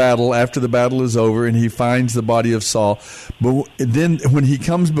through the battle after the battle is over, and he finds the body of Saul. But then when he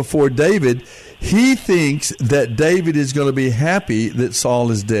comes before David, he thinks that David is going to be happy that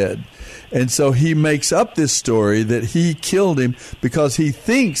Saul is dead. And so he makes up this story that he killed him because he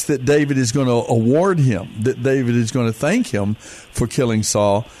thinks that David is going to award him, that David is going to thank him for killing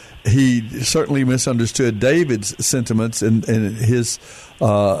Saul. He certainly misunderstood David's sentiments and his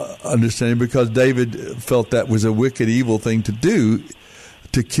understanding, because David felt that was a wicked, evil thing to do,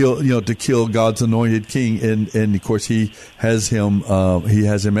 to kill God's anointed king, and of course he has him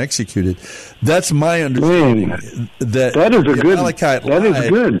executed. That's my understanding. That is a good. Amalekite lied. That is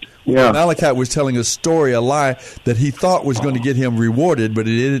good. Yeah. Amalekite was telling a story, a lie that he thought was going to get him rewarded, but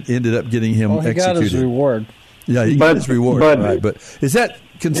it ended up getting him executed. He got his reward. Yeah, he got his reward. Right. But is that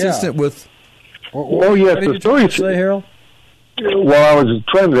consistent with? Well, yes. The story. Say, Harold. Well, I was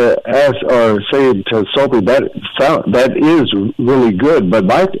trying to ask or say to Soapy that is really good. But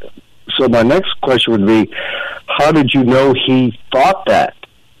my next question would be, how did you know he thought that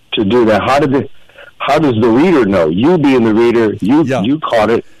to do that? How does the reader know? You being the reader, you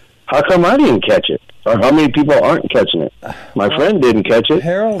caught it. How come I didn't catch it? Or how many people aren't catching it? My friend didn't catch it.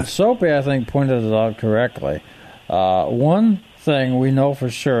 Harold Soapy, I think, pointed it out correctly. One thing we know for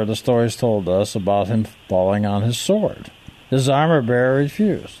sure, the stories told us about him falling on his sword. His armor bearer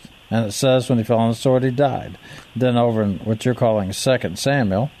refused. And it says when he fell on the sword, he died. Then over in what you're calling 2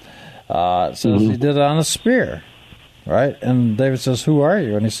 Samuel, it says he did it on a spear, right? And David says, who are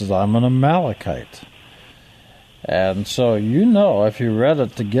you? And he says, I'm an Amalekite. And so you know, if you read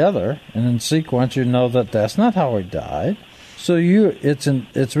it together and in sequence, you know that that's not how he died. So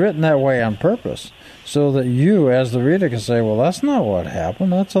it's written that way on purpose, so that you, as the reader, can say, well, that's not what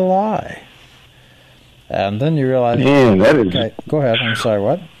happened. That's a lie. And then you realize... Man, that is... Okay, go ahead. I'm sorry,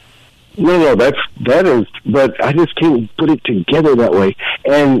 what? No, that is, but I just can't put it together that way.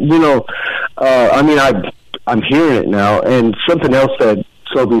 And, you know, I'm hearing it now, and something else that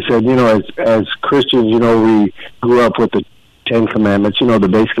Soapy said, you know, as Christians, you know, we grew up with the Ten Commandments, you know, the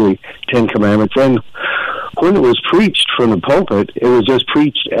basically Ten Commandments, and when it was preached from the pulpit, it was just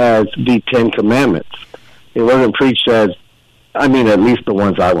preached as the Ten Commandments. It wasn't preached as, I mean, at least the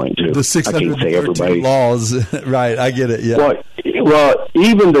ones I went to. The 613 laws, right? I get it. Yeah. Well,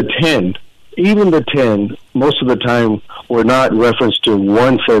 even the 10, most of the time were not referenced to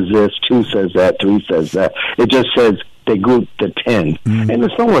one says this, two says that, three says that. It just says they grouped the 10, and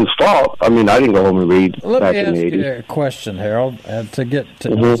it's no one's fault. I mean, I didn't go home and read back in the 80s. Let me ask you a question, Harold, to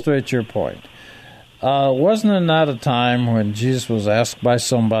illustrate your point. Wasn't there not a time when Jesus was asked by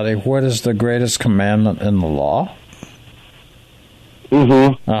somebody, what is the greatest commandment in the law?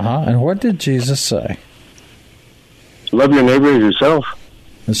 And what did Jesus say? Love your neighbor as yourself.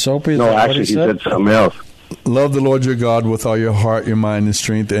 And Soapy, no, actually, he said something else. Love the Lord your God with all your heart, your mind, and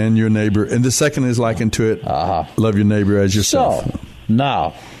strength, and your neighbor. And the second is likened to it. Love your neighbor as yourself. So,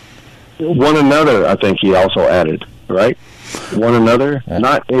 now. One another, I think he also added, right? One another.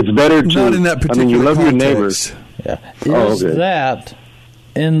 It's better to. Not in that particular you love context. Your neighbors. Yeah. Is that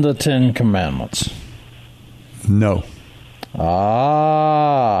in the Ten Commandments? No.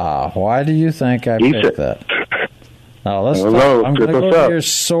 Why do you think I picked that? Now let's talk. I'm going to go to your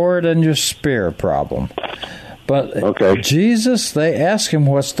sword and your spear problem. But Jesus, they ask him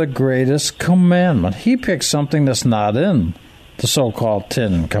what's the greatest commandment. He picks something that's not in the so-called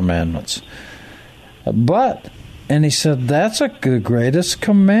Ten Commandments. And he said, that's the greatest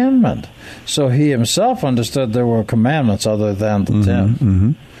commandment. So he himself understood there were commandments other than the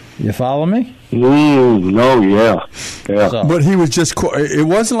 10. You follow me? No, yeah. So, but he was just, it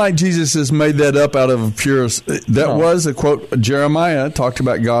wasn't like Jesus has made that up out of pure, was a quote, Jeremiah talked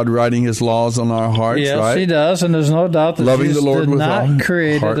about God writing his laws on our hearts, yes, right? Yes, he does, and there's no doubt that loving Jesus the Lord did with not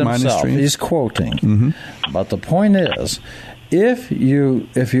create it himself. He's quoting. But the point is, if you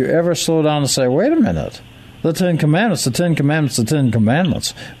ever slow down and say, wait a minute, the Ten Commandments, the Ten Commandments, the Ten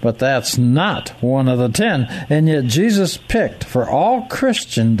Commandments. But that's not one of the 10. And yet Jesus picked for all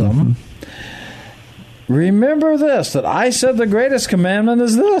Christendom, remember this, that I said the greatest commandment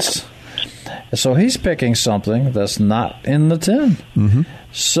is this. So he's picking something that's not in the 10.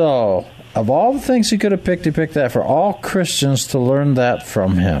 So of all the things he could have picked, he picked that for all Christians to learn that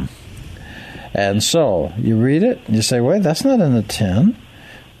from him. And so you read it, and you say, wait, that's not in the 10.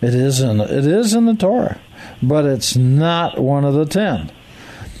 It is in the Torah. But it's not one of the 10.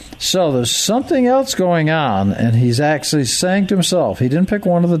 So there's something else going on, and he's actually saying to himself, he didn't pick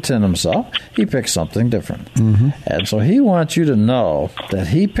one of the 10 himself, he picked something different. And so he wants you to know that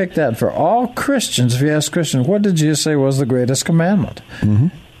he picked that for all Christians. If you ask Christians, what did Jesus say was the greatest commandment?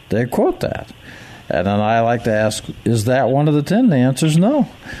 They quote that. And then I like to ask, is that one of the 10? The answer is no.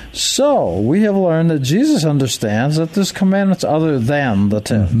 So we have learned that Jesus understands that there's commandments other than the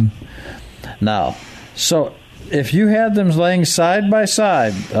 10. Now, so if you had them laying side by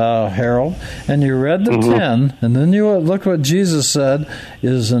side, Harold, and you read the 10, and then you look what Jesus said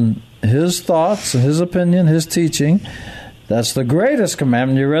is in his thoughts, his opinion, his teaching, that's the greatest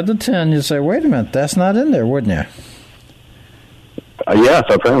commandment. You read the 10, you'd say, wait a minute, that's not in there, wouldn't you? Yes,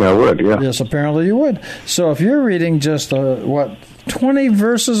 apparently I would, yeah. Yes, apparently you would. So if you're reading just, 20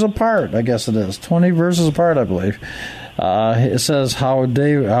 verses apart, I guess it is, 20 verses apart, I believe, it says how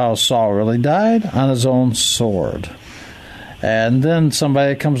Saul really died on his own sword. And then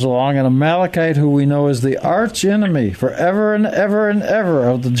somebody comes along, an Amalekite who we know is the arch enemy forever and ever and ever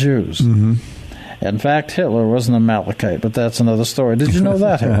of the Jews. In fact, Hitler was an Amalekite, but that's another story. Did you know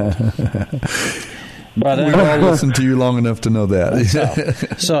that, Harold? But we've all listened to you long enough to know that. Yeah.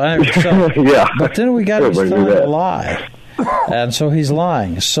 But then we got him telling a lie. And so he's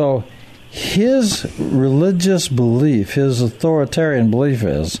lying. So his religious belief, his authoritarian belief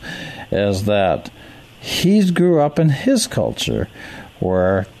is that he grew up in his culture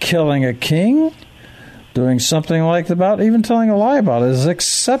where killing a king doing something like about even telling a lie about it is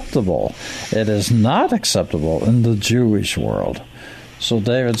acceptable. It is not acceptable in the Jewish world. So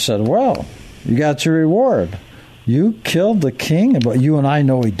David said, well, you got your reward. You killed the king, but you and I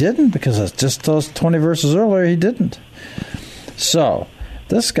know he didn't, because it's just those 20 verses earlier he didn't. So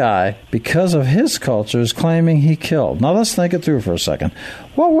this guy, because of his culture, is claiming he killed. Now let's think it through for a second.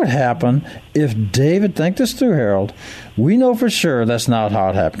 What would happen if David, think this through, Harold, we know for sure that's not how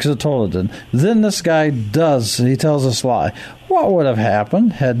it happened, because it totally didn't. Then this guy he tells us lie. What would have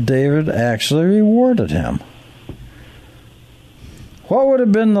happened had David actually rewarded him? What would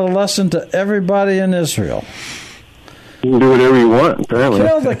have been the lesson to everybody in Israel? You can do whatever you want, apparently.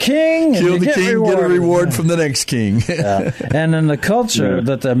 Kill the king, Kill the king, get a reward from the next king. Yeah. And in the culture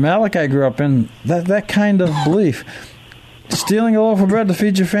that the Amalekite grew up in, that kind of belief, stealing a loaf of bread to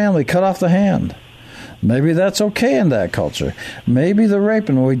feed your family, cut off the hand. Maybe that's okay in that culture. Maybe the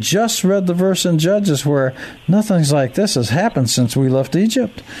raping. We just read the verse in Judges where nothing's like this has happened since we left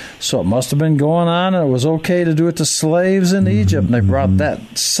Egypt. So it must have been going on, and it was okay to do it to slaves in Egypt. And they brought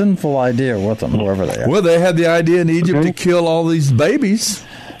that sinful idea with them, whoever they are. Well, they had the idea in Egypt to kill all these babies.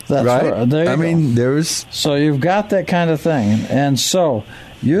 That's right. There you I go. mean, there's... So you've got that kind of thing. And so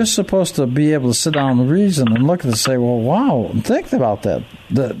you're supposed to be able to sit down and reason and look at it and say, well, wow, think about that.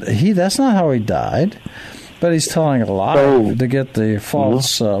 That's not how he died. But he's telling a lie to get the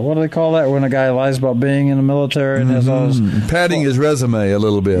false, what do they call that, when a guy lies about being in the military? And padding his resume a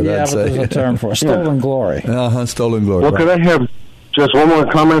little bit, yeah, I'd say. There's a term for it. Stolen glory. Stolen glory. Well, could I have just one more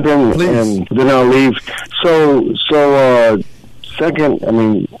comment, and then I'll leave? So, Second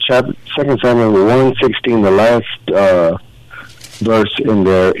Samuel 1:16, the last verse in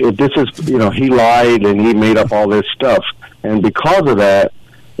there. This is, he lied and he made up all this stuff, and because of that,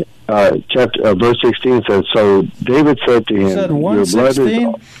 verse 16 says, so David said to him, you said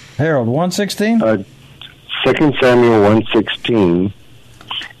 1:16? Harold, 1:16? 2 Samuel 1:16.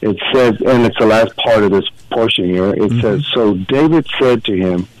 It says, and it's the last part of this portion here, it says, so David said to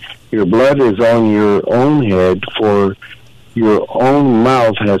him, your blood is on your own head, for your own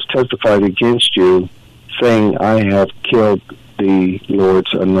mouth has testified against you, saying, I have killed the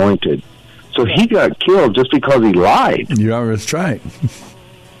Lord's anointed. So he got killed just because he lied. That's right.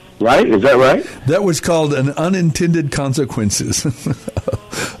 Right? Is that right? That was called an unintended consequences.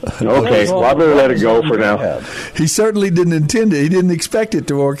 Okay, well, I better let it go for now. He certainly didn't intend it. He didn't expect it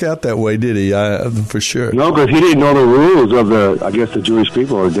to work out that way, did he? For sure. No, because he didn't know the rules of the Jewish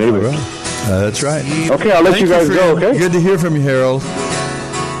people or David. That's right. Okay, I'll let you guys go, okay? Good to hear from you, Harold.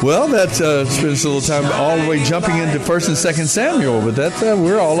 Well, that's spent us a little time all the way jumping into 1 and 2 Samuel, but that's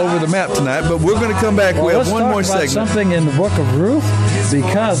we're all over the map tonight. But we're going to come back. We have one more segment. Something in the book of Ruth,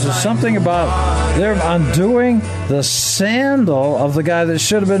 because there's something about they're undoing the sandal of the guy that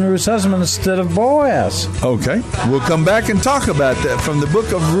should have been Ruth's husband instead of Boaz. Okay, we'll come back and talk about that from the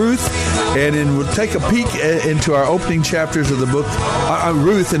book of Ruth, and then we'll take a peek into our opening chapters of the book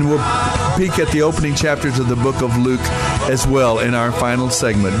Ruth, and we'll peek at the opening chapters of the book of Luke as well in our final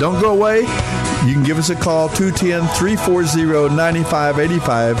segment. Don't go away. You can give us a call,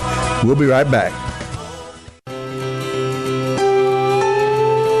 210-340-9585. We'll be right back.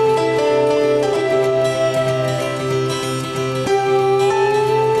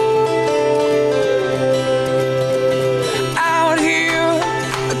 Out here,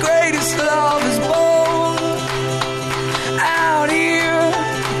 the greatest love is born. Out here,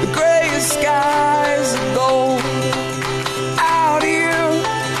 the greatest skies are gold. Out here,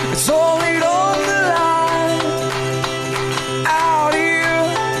 it's all laid on the line. Out here,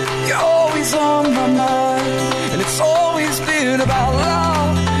 you're always on my mind. And it's always been about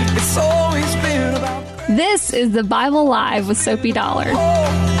love. It's always been about... This is the Bible Live with Soapy Dollar.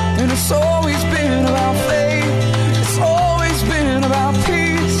 And it's always been about faith. It's always been about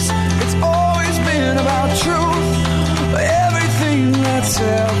peace. It's always been about truth. Everything that's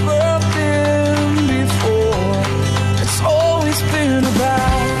ever been before. It's always been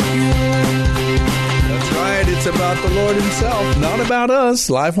about you. That's right. It's about the Lord himself, not about us.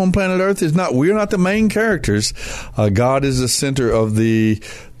 Life on planet Earth is not, we're not the main characters. God is the center of the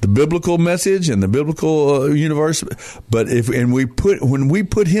biblical message and the biblical universe. But when we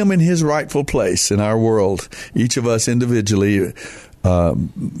put him in his rightful place in our world, each of us individually,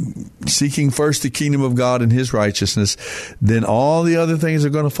 seeking first the kingdom of God and his righteousness, then all the other things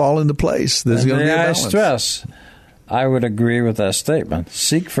are going to fall into place. There's going to be a balance. I stress, I would agree with that statement.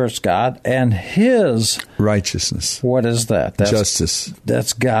 Seek first God and his righteousness. What is that? That's justice.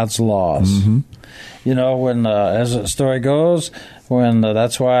 That's God's laws. Mm-hmm. You know, when as the story goes, when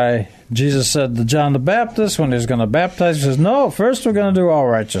that's why Jesus said to John the Baptist when he was going to baptize, he says, no, first we're going to do all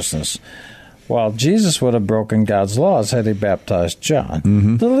righteousness. Well, Jesus would have broken God's laws had he baptized John.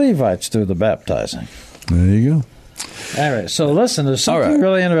 Mm-hmm. The Levites do the baptizing. There you go. All right, so listen, there's something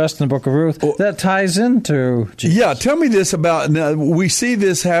really interesting in the book of Ruth that ties into Jesus. Yeah, tell me this about, now, we see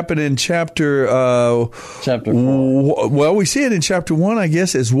this happen in chapter 4. Well, we see it in chapter 1, I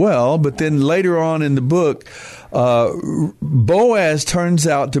guess, as well, but then later on in the book, Boaz turns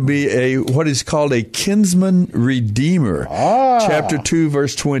out to be what is called a kinsman redeemer. Chapter 2,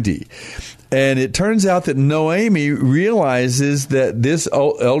 verse 20. And it turns out that Naomi realizes that this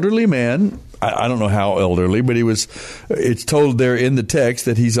elderly man, I don't know how elderly, but it's told there in the text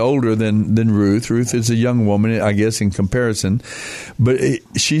that he's older than Ruth. Ruth is a young woman, I guess, in comparison. But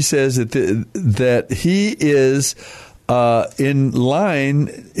she says that he is in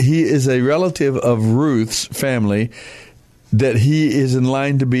line, he is a relative of Ruth's family, that he is in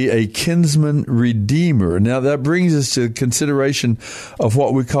line to be a kinsman redeemer. Now, that brings us to consideration of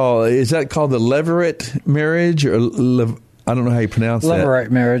what we call, is that called the Levirate marriage, or I don't know how you pronounce that. Levirate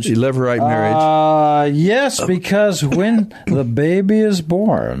marriage. Levirate marriage. Yes, because when the baby is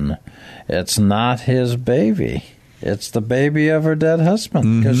born, it's not his baby. It's the baby of her dead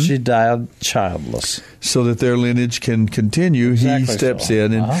husband, because she died childless. So that their lineage can continue, he steps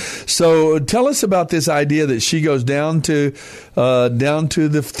in. And so tell us about this idea that she goes down to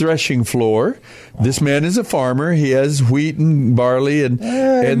the threshing floor. This man is a farmer. He has wheat and barley. And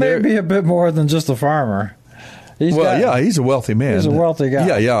maybe a bit more than just a farmer. He's a wealthy man. He's a wealthy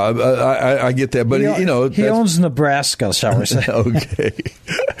guy. Yeah, I get that. But, he owns Nebraska, shall we say. Okay.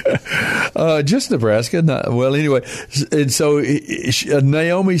 Just Nebraska. Anyway. And so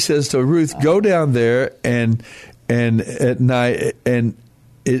Naomi says to Ruth, go down there and at night, and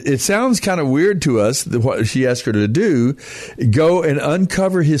it sounds kind of weird to us, what she asked her to do, go and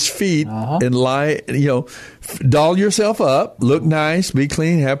uncover his feet and lie, doll yourself up, look nice, be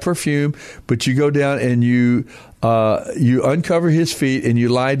clean, have perfume, but you go down and you uncover his feet and you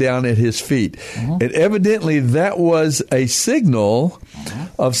lie down at his feet. And evidently that was a signal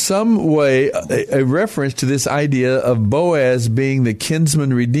of some way, a reference to this idea of Boaz being the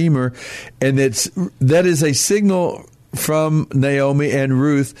kinsman redeemer, and that is a signal from Naomi and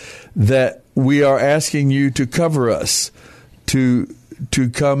Ruth that we are asking you to cover us, to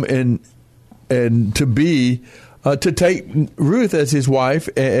come and to be to take Ruth as his wife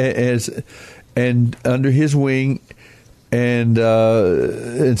and under his wing, and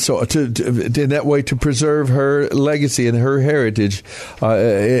so to in that way to preserve her legacy and her heritage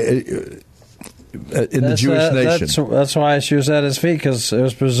in the Jewish nation. That's why she was at his feet, because it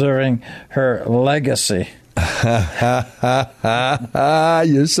was preserving her legacy. You're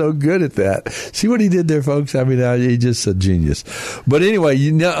so good at that. See what he did there, folks? I mean, he's just a genius. But anyway,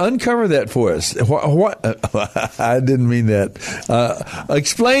 you now uncover that for us. What? I didn't mean that.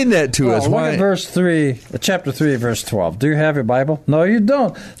 Explain that to us. Look at verse 3, chapter 3, verse 12. Do you have your Bible? No, you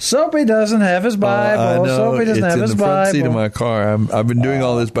don't. Soapy doesn't have his Bible. I know. Soapy doesn't have his Bible. It's in the front seat of my car. I've been doing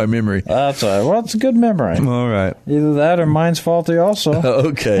all this by memory. That's all right. Well, it's a good memory. All right. Either that or mine's faulty also.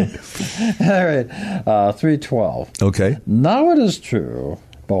 Okay. All right. 3:12. Okay. Now it is true,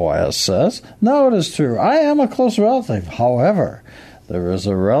 Boaz says. Now it is true. I am a close relative. However, there is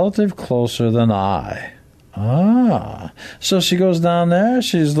a relative closer than I. So she goes down there.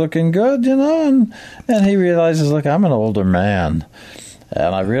 She's looking good, and he realizes, look, I'm an older man,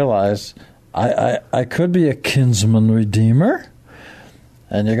 and I realize I could be a kinsman redeemer,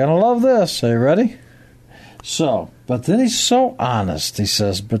 and you're gonna love this. Are you ready? So, but then he's so honest. He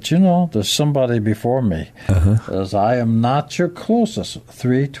says, but there's somebody before me. Says, I am not your closest.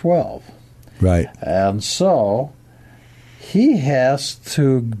 3:12. Right. And so he has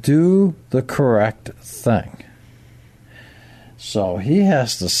to do the correct thing. So he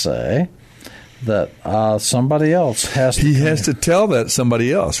has to say that somebody else has to. He has to tell that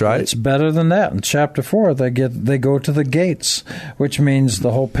somebody else, right? It's better than that. In chapter 4, they go to the gates, which means the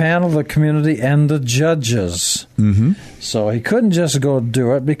whole panel, the community, and the judges. So he couldn't just go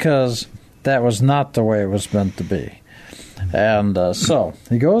do it, because that was not the way it was meant to be. And so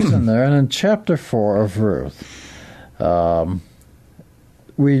he goes in there, and in chapter 4 of Ruth,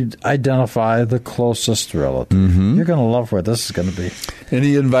 we identify the closest relative. You're going to love where this is going to be. And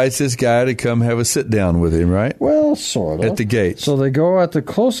he invites this guy to come have a sit-down with him, right? Well, sort of. At the gate. So they go at the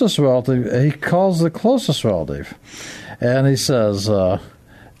closest relative. He calls the closest relative. And he says,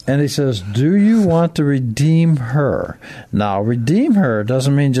 And he says, do you want to redeem her? Now, redeem her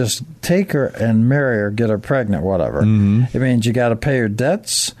doesn't mean just take her and marry her, get her pregnant, whatever. It means you got to pay her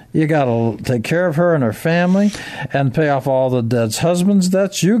debts. You got to take care of her and her family and pay off all the dead husband's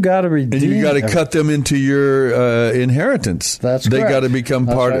debts. You got to redeem. And you got to cut them into your inheritance. That's they correct. got to become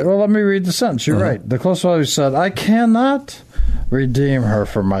part of it. Well, let me read the sentence. You're right. The close father said, I cannot redeem her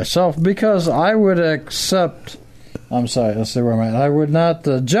for myself because I would accept... I'm sorry, let's see where I'm at. I would not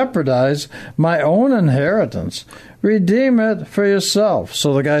jeopardize my own inheritance. Redeem it for yourself.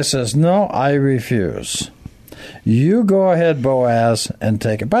 So the guy says, no, I refuse. You go ahead, Boaz, and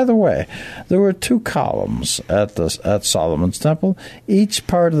take it. By the way, there were 2 columns at Solomon's temple. Each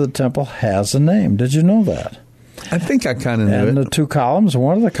part of the temple has a name. Did you know that? I think I kind of knew it. And the 2 columns,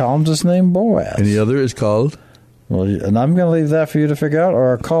 one of the columns is named Boaz. And the other is called? Well, and I'm going to leave that for you to figure out,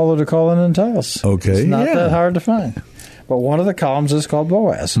 or a caller to call in and tell us. Okay. It's not that hard to find. But one of the columns is called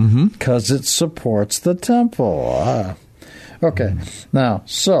Boaz because it supports the temple. Okay. Now,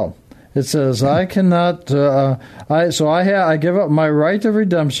 so it says, I cannot, I give up my right of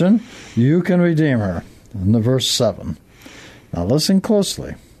redemption. You can redeem her. In the verse 7. Now, listen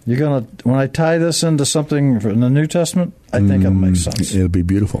closely. You're going to, when I tie this into something in the New Testament, I think it'll make sense. It'll be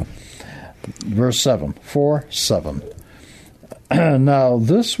beautiful. Verse 7, 4:7. Now,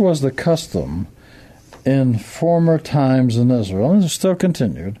 this was the custom in former times in Israel, and it's still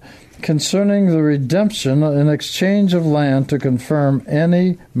continued, concerning the redemption in exchange of land to confirm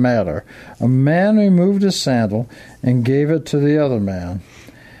any matter. A man removed his sandal and gave it to the other man,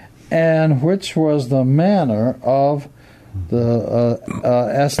 and which was the manner of the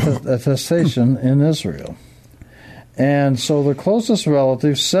attestation in Israel. And so the closest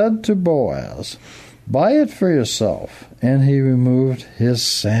relative said to Boaz, buy it for yourself. And he removed his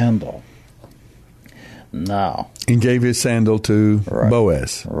sandal. Now. And gave his sandal to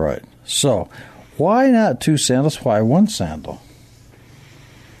Boaz. Right. So, why not 2 sandals? Why 1 sandal?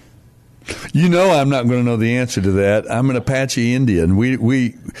 You know I'm not going to know the answer to that. I'm an Apache Indian.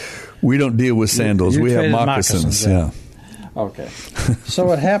 We don't deal with sandals. We have moccasins. Yeah. Okay. So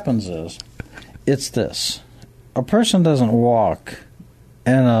what happens is, it's this. A person doesn't walk,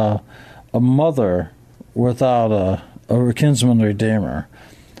 and a mother without a kinsman redeemer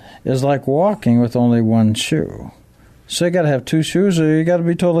is like walking with only 1 shoe. So you got to have 2 shoes, or you got to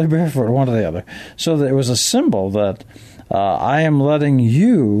be totally barefoot, one or the other. So that it was a symbol that I am letting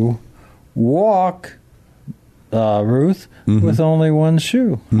you walk, Ruth, with only 1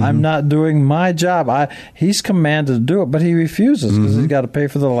 shoe. I'm not doing my job. He's commanded to do it, but he refuses because he's got to pay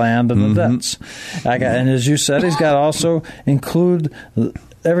for the land and the debts. And as you said, he's got to also include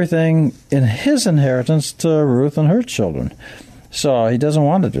everything in his inheritance to Ruth and her children. So he doesn't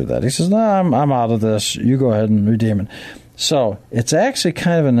want to do that. He says, no, I'm out of this. You go ahead and redeem it. So it's actually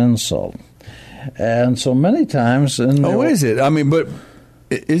kind of an insult. And so many times... is it? I mean, but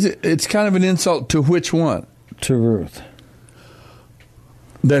is it? It's kind of an insult to which one? To Ruth.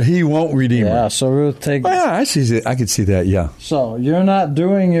 That he won't redeem her. Yeah, so Ruth takes... Well, yeah, I see it. I could see that, yeah. So you're not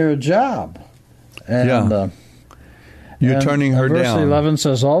doing your job. And, you're turning her verse down. Verse 11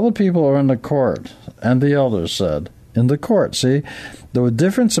 says, all the people are in the court, and the elders said, in the court. See, the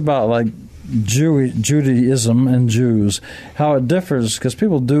difference about like Judaism and Jews, how it differs, because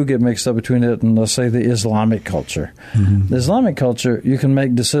people do get mixed up between it and, let's say, the Islamic culture. The Islamic culture, you can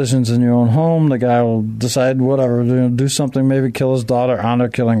make decisions in your own home. The guy will decide whatever, do something, maybe kill his daughter, honor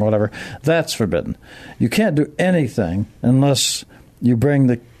killing, whatever. That's forbidden. You can't do anything unless you bring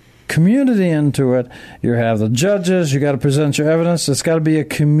the community into it. You have the judges. You got to present your evidence. It's got to be a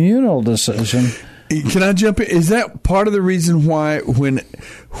communal decision. Can I jump in? Is that part of the reason why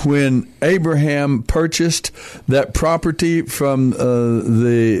when Abraham purchased that property from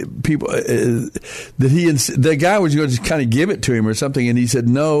the people that the guy was going to kind of give it to him or something, and he said,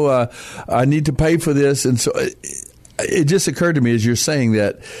 no, I need to pay for this, and so it just occurred to me as you're saying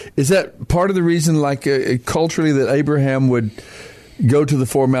that, is that part of the reason, like culturally, that Abraham would go to the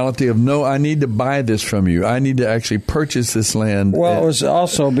formality of, no, I need to buy this from you. I need to actually purchase this land. Well, it was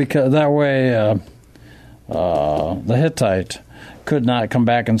also because that way the Hittite could not come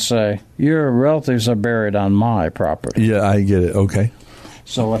back and say, your relatives are buried on my property. Yeah, I get it. Okay.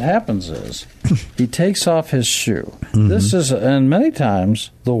 So what happens is he takes off his shoe. This is, and many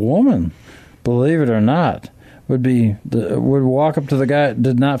times the woman, believe it or not, would walk up to the guy that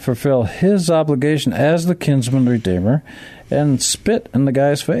did not fulfill his obligation as the kinsman redeemer and spit in the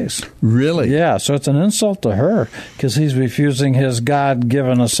guy's face. Really? Yeah, so it's an insult to her because he's refusing his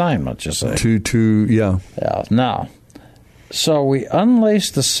God-given assignment, you say. Yeah. Yeah. Now, So we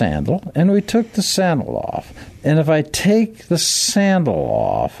unlaced the sandal, and we took the sandal off. And if I take the sandal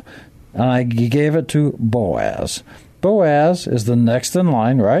off, and I gave it to Boaz. Boaz is the next in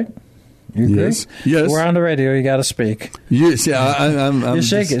line, right? You agree? Yes. We're on the radio. You got to speak. Yes, yeah. I'm He's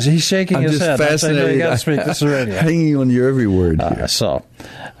shaking his head. Fascinated. You got to speak. This is radio. Hanging on your every word. So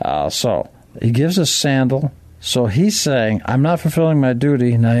he gives a sandal. So he's saying, I'm not fulfilling my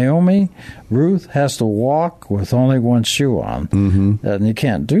duty. Naomi, Ruth has to walk with only one shoe on. Mm-hmm. And you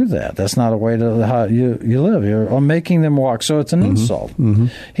can't do that. That's not a way to how you live. You're making them walk. So it's an insult. Mm-hmm.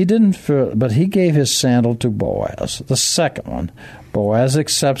 He didn't, but he gave his sandal to Boaz. The second one, Boaz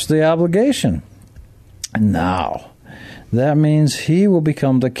accepts the obligation. Now, that means he will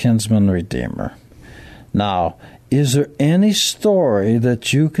become the kinsman redeemer. Now, is there any story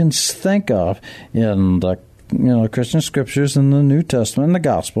that you can think of in the Christian scriptures in the New Testament and the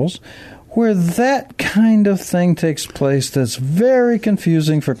Gospels where that kind of thing takes place that's very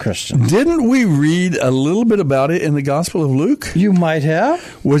confusing for Christians? Didn't we read a little bit about it in the Gospel of Luke? You might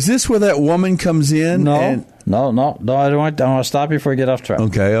have. Was this where that woman comes in? No. I don't want to stop you before you get off track.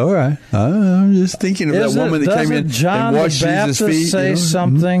 Okay, all right. I'm just thinking of that woman that came in and washed Jesus' feet. Say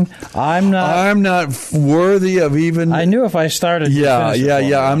something. I'm not worthy of even. I knew if I started.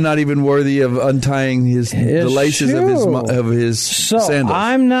 Yeah. I'm not even worthy of untying the laces of his sandals.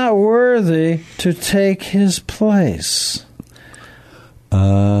 I'm not worthy to take his place.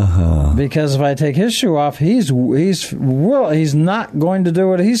 Because if I take his shoe off, he's not going to do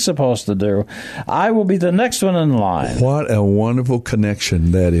what he's supposed to do. I will be the next one in line. What a wonderful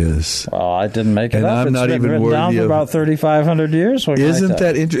connection that is! Well, I didn't make it up. I'm not even worthy down for about 3,500 years. Isn't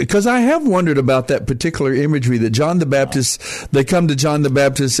that interesting? Because I have wondered about that particular imagery that John the Baptist. They come to John the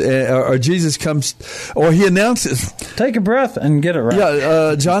Baptist, or Jesus comes, or he announces. Take a breath and get it right.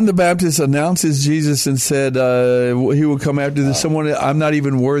 Yeah, John the Baptist announces Jesus and said he will come after this. Someone I'm not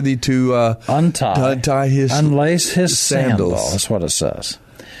even worthy to unlace his sandals. That's what it says.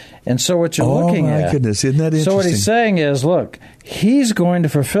 And so what you're looking at... Oh, my goodness. Isn't that interesting? So what he's saying is, look, he's going to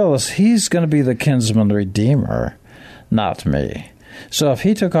fulfill us. He's going to be the kinsman redeemer, not me. So if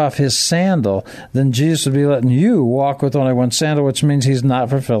he took off his sandal, then Jesus would be letting you walk with only one sandal, which means he's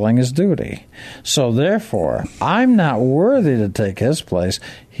not fulfilling his duty. So therefore, I'm not worthy to take his place.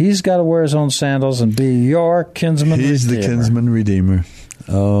 He's got to wear his own sandals and be your kinsman redeemer. He's the kinsman redeemer.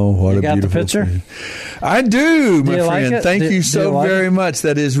 Oh, what a beautiful the picture? Thing. I do, my friend. Like Thank you so very much.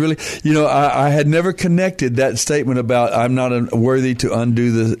 That is really, I had never connected that statement about I'm not worthy to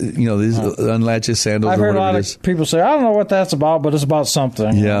undo these unlatch his sandals. I've heard a lot of people say, I don't know what that's about, but it's about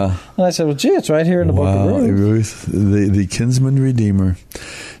something. Yeah. And I said, well, gee, it's right here in the book of Ruth. The kinsman redeemer.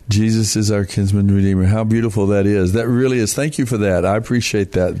 Jesus is our kinsman redeemer. How beautiful that is. That really is. Thank you for that. I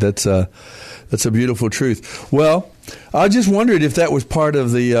appreciate that. That's a beautiful truth. Well, I just wondered if that was part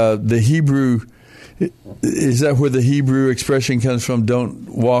of the Hebrew. Is that where the Hebrew expression comes from? Don't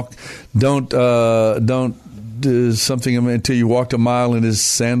do something until you walked a mile in his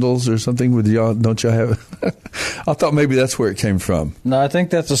sandals or something. With y'all, don't y'all have? I thought maybe that's where it came from. No, I think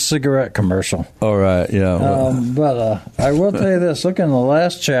that's a cigarette commercial. All right, yeah. But I will tell you this: look in the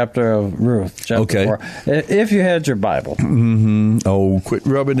last chapter of Ruth, chapter 4. If you had your Bible. Mm-hmm. Oh, quit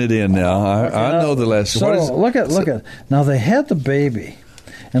rubbing it in now. I know the last. So look at. Now they had the baby.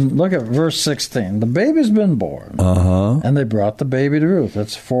 And look at verse 16. The baby's been born, and they brought the baby to Ruth.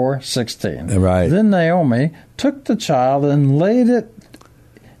 That's 4:16. Right. Then Naomi took the child and laid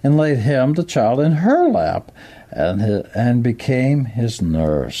him, the child, in her lap, and became his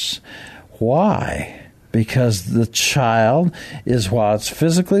nurse. Why? Because the child is, while it's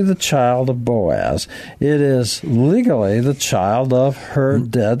physically the child of Boaz, it is legally the child of her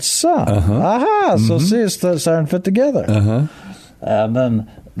dead son. So see, it's starting to fit together. And then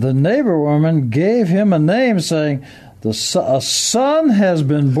the neighbor woman gave him a name, saying, a son has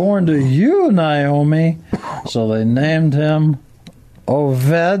been born to you, Naomi. So they named him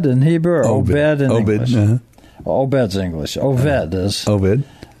Oved in Hebrew, or Obed in English. Obed's English. Oved is. Obed.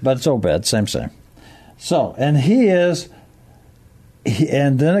 But it's Obed, same. So, and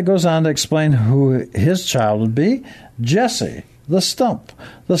and then it goes on to explain who his child would be. Jesse, the stump,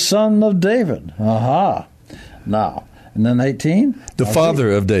 the son of David. Now, and then 18? The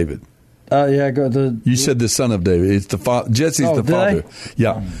father of David. You said the son of David. It's the Jesse's the father.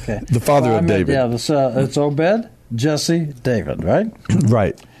 Yeah. Okay. The father of David. Yeah, it's Obed, Jesse, David, right?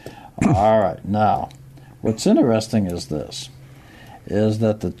 Right. All right. Now, what's interesting is this, is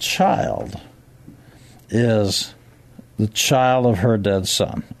that the child is the child of her dead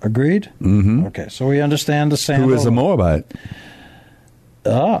son. Agreed? Mm-hmm. Okay, so we understand the sandal. Who is a Moabite?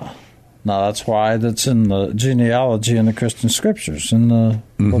 Now, that's why that's in the genealogy in the Christian scriptures, in the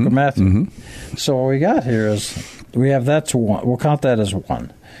book of Matthew. So what we got here is, we have that's one. We'll count that as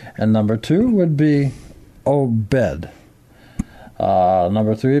one. And number 2 would be Obed.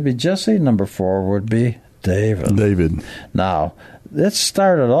 Number 3 would be Jesse. Number 4 would be David. Now, it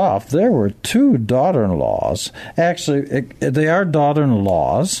started off, there were 2 daughter-in-laws. Actually, they are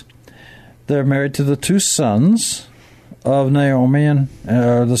daughter-in-laws. They're married to the 2 sons of Naomi, and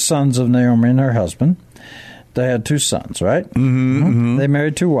the sons of Naomi and her husband. They had 2 sons, right? They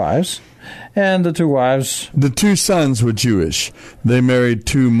married 2 wives. And the 2 wives... The 2 sons were Jewish. They married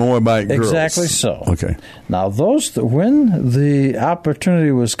 2 Moabite girls. Exactly so. Okay. Now, when the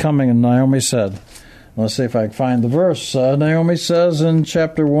opportunity was coming, and Naomi said... Let's see if I can find the verse. Naomi says in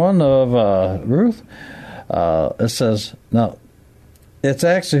chapter 1 of Ruth, it says, now, it's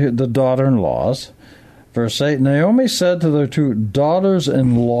actually the daughter-in-laws. Verse 8, Naomi said to their 2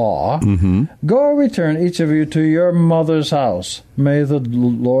 daughters-in-law, Go return each of you to your mother's house. May the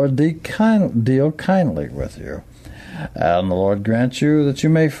Lord deal kindly with you. And the Lord grant you that you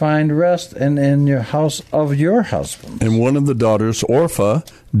may find rest in your house of your husband. And one of the daughters, Orpah,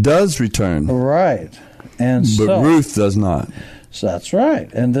 does return. Right. But Ruth does not. So that's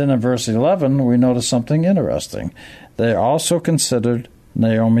right. And then in verse 11, we notice something interesting. They also considered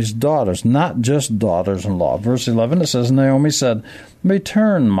Naomi's daughters, not just daughters-in-law. Verse 11, it says, Naomi said,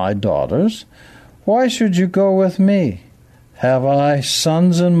 Return, my daughters. Why should you go with me? Have I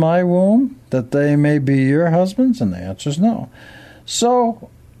sons in my womb, that they may be your husbands? And the answer is no. So,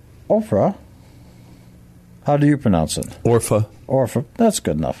 Ophrah, how do you pronounce it? Orpha. That's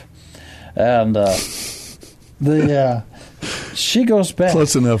good enough. And she goes back.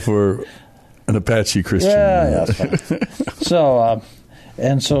 Close enough for an Apache Christian. Yeah, that's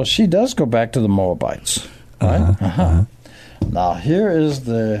fine. So she does go back to the Moabites. Right? Now, here is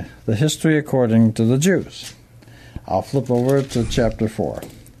the history according to the Jews. I'll flip over to chapter 4.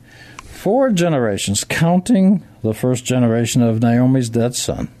 4 generations, counting the first generation of Naomi's dead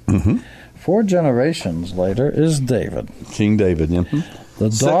son. 4 generations later is David. King David, The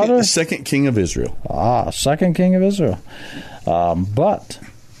daughter... Second king of Israel. Second king of Israel. But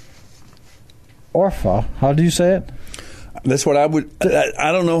Orpha, how do you say it? That's what I would...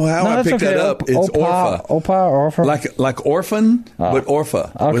 I don't know how I picked that up. It's Orpha. Orpha? Like orphan, but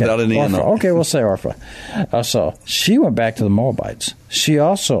Orpha, without an E. Okay, we'll say Orpha. So she went back to the Moabites. She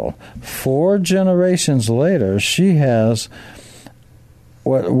also, 4 generations later, she has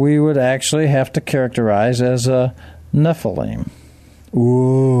what we would actually have to characterize as a Nephilim.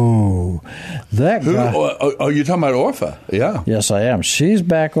 Ooh. That guy... Oh, you're talking about Orpha? Yeah. Yes, I am. She's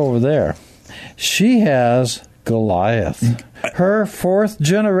back over there. She has... Goliath. Her 4th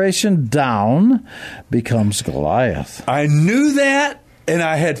generation down becomes Goliath. I knew that, and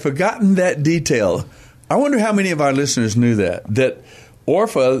I had forgotten that detail. I wonder how many of our listeners knew that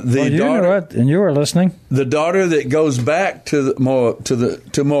Orpha, the daughter, knew it, and you were listening. The daughter that goes back to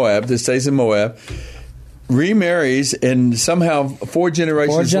Moab, that stays in Moab, remarries, and somehow 4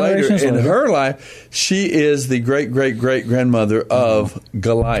 generations later, in her life, she is the great-great-great-grandmother of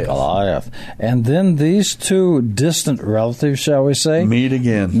Goliath. And then these 2 distant relatives, shall we say, meet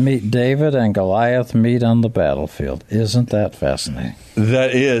again. Meet David and Goliath meet on the battlefield. Isn't that fascinating?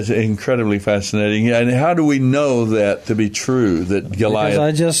 That is incredibly fascinating. And how do we know that to be true, that Goliath... Because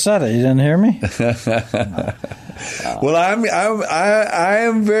I just said it. You didn't hear me? Well, I'm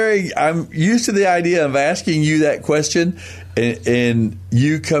used to the idea of asking you that question and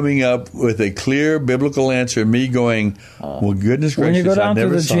you coming up with a clear biblical answer, me going, well, goodness gracious, when you go down through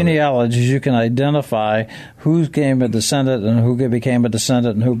the genealogies, you can identify who became a descendant and who became a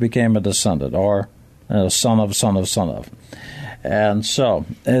descendant and who became a descendant, or son of. And so,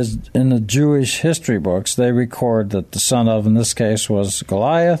 as in the Jewish history books, they record that the son of, in this case, was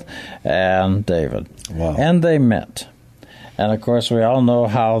Goliath and David. Wow. And they met. And, of course, we all know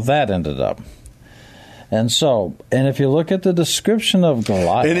how that ended up. And so, and if you look at the description of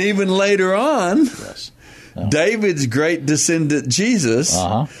Goliath... And even later on, David's great descendant, Jesus,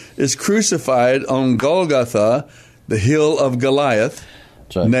 is crucified on Golgotha, the hill of Goliath.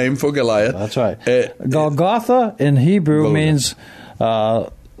 Right. Name for Goliath. That's right. Golgotha in Hebrew means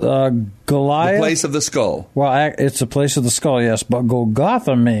Goliath. The place of the skull. Well, it's the place of the skull, yes. But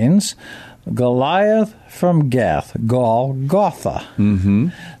Golgotha means Goliath from Gath, Golgotha. Mm-hmm.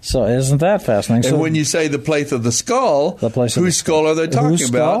 So isn't that fascinating? And so, when you say the place of the skull, whose skull are they talking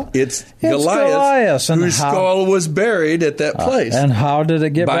about? It's Goliath, whose skull was buried at that place. And how did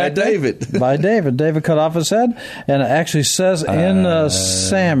it get by back David? There? By David. David cut off his head, and it actually says in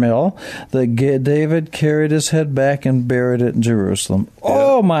Samuel that David carried his head back and buried it in Jerusalem. Yeah.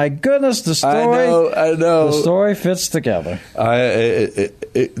 Oh my goodness, the story! I know. The story fits together.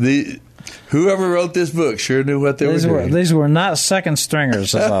 Whoever wrote this book sure knew what they were doing. These were not second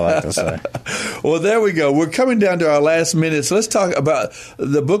stringers, as I like to say. Well, there we go. We're coming down to our last minutes. Let's talk about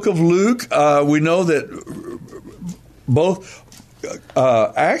the book of Luke. We know that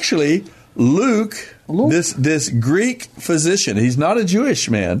actually, Luke, this Greek physician, he's not a Jewish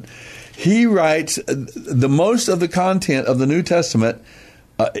man. He writes the most of the content of the New Testament.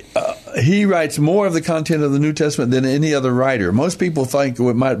 He writes more of the content of the New Testament than any other writer. Most people think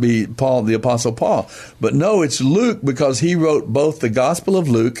it might be Paul, the Apostle Paul. But no, it's Luke, because he wrote both the Gospel of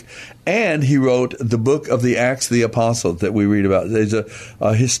Luke and he wrote the book of the Acts of the Apostles that we read about. There's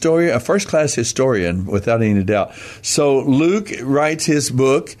a historian, a first-class historian, without any doubt. So Luke writes his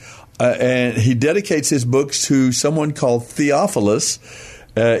book, and he dedicates his books to someone called Theophilus.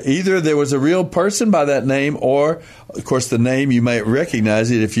 Either there was a real person by that name, or, of course, the name, you might recognize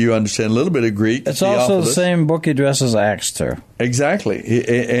it if you understand a little bit of Greek. It's also the same book he addresses Acts to. Exactly.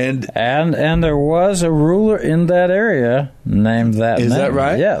 And there was a ruler in that area named that name. Is that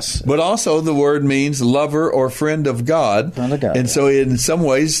right? Yes. But also the word means lover or friend of God. Friend of God. And so in some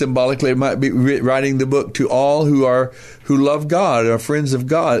ways, symbolically, it might be writing the book to all who love God, are friends of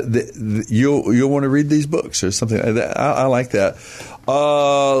God. You'll want to read these books or something like that. I like that.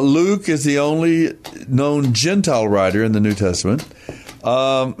 Luke is the only known Gentile writer in the New Testament.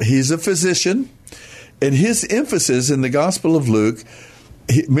 He's a physician, and his emphasis in the Gospel of Luke,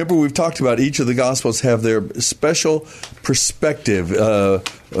 remember we've talked about each of the Gospels have their special perspective.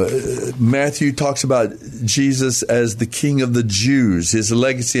 Matthew talks about Jesus as the King of the Jews, his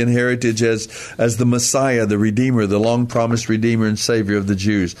legacy and heritage as the Messiah, the Redeemer, the long-promised Redeemer and Savior of the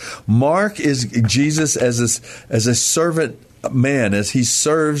Jews. Mark is Jesus as a servant man, as he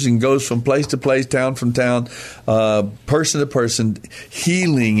serves and goes from place to place, town from town, person to person,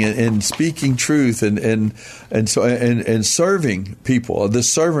 healing and speaking truth and serving people, the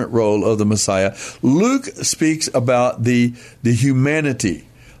servant role of the Messiah. Luke speaks about the humanity,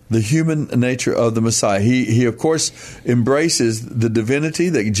 the human nature of the Messiah. He of course embraces the divinity,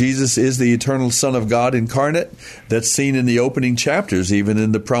 that Jesus is the eternal Son of God incarnate. That's seen in the opening chapters, even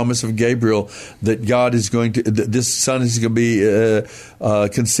in the promise of Gabriel, that God is this Son is going to be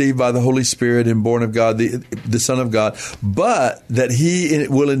conceived by the Holy Spirit and born of God, the Son of God. But that he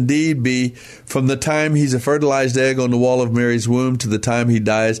will indeed be, from the time he's a fertilized egg on the wall of Mary's womb to the time he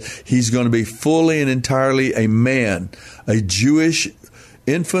dies, he's going to be fully and entirely a man, a Jewish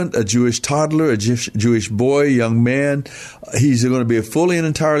infant, a Jewish toddler, a Jewish boy, young man. He's going to be fully and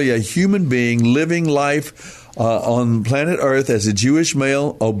entirely a human being, living life on planet Earth as a Jewish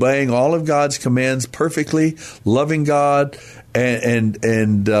male, obeying all of God's commands perfectly, loving God,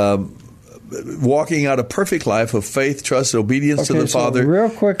 and walking out a perfect life of faith, trust, obedience to the Father. Real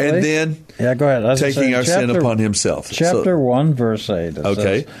quickly, and then go ahead. taking our sin upon himself. Chapter 1, verse 8.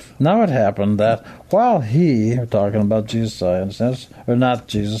 Says, now it happened that while he, we're talking about Jesus, or not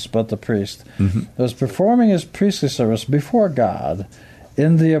Jesus, but the priest, was performing his priestly service before God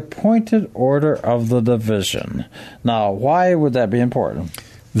in the appointed order of the division. Now, why would that be important?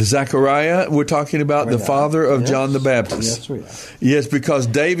 The Zechariah, we're talking about the father of John the Baptist. Yes, we are. Yes, because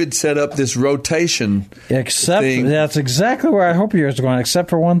David set up this rotation thing. That's exactly where I hope yours are going, except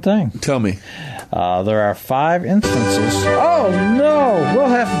for one thing. Tell me. There are 5 instances. Oh, no! We'll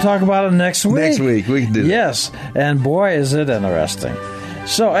have to talk about it next week. Next week, we can do that. Yes, and boy, is it interesting.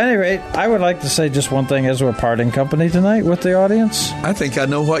 So, at any rate, I would like to say just one thing as we're parting company tonight with the audience. I think I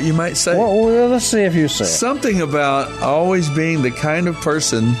know what you might say. Well, let's see if you say it. Something about always being the kind of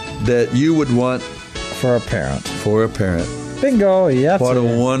person that you would want for a parent. Bingo, yeah. What a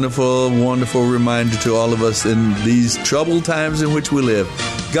wonderful, wonderful reminder to all of us in these troubled times in which we live.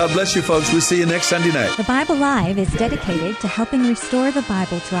 God bless you, folks. We'll see you next Sunday night. The Bible Live is dedicated to helping restore the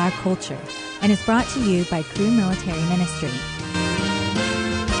Bible to our culture and is brought to you by Crew Military Ministry.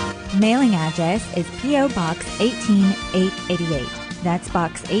 Mailing address is P.O. Box 18888. That's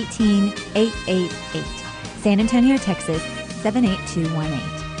Box 18888. San Antonio, Texas 78218.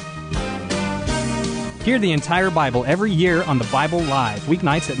 Hear the entire Bible every year on the Bible Live,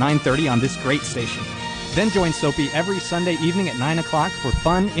 weeknights at 9:30 on this great station. Then join SOAPY every Sunday evening at 9 o'clock for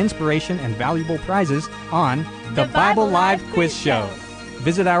fun, inspiration, and valuable prizes on the Bible Live Quiz Show.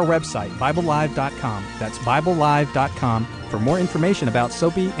 Visit our website, BibleLive.com. That's BibleLive.com for more information about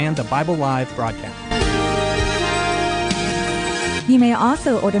SOAPY and the Bible Live broadcast. You may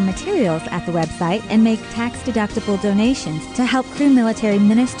also order materials at the website and make tax-deductible donations to help Crew Military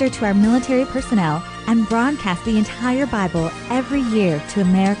minister to our military personnel and broadcast the entire Bible every year to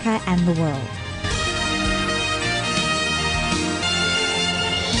America and the world.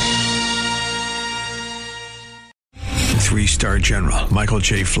 Three-star General Michael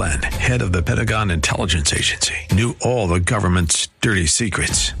J. Flynn, head of the Pentagon Intelligence Agency, knew all the government's dirty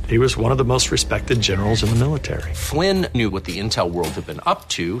secrets. He was one of the most respected generals in the military. Flynn knew what the intel world had been up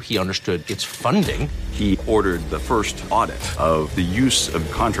to. He understood its funding. He ordered the first audit of the use of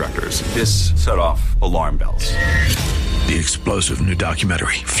contractors. This set off alarm bells. The explosive new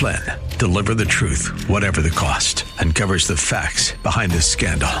documentary, Flynn, Deliver the Truth, Whatever the Cost, uncovers the facts behind this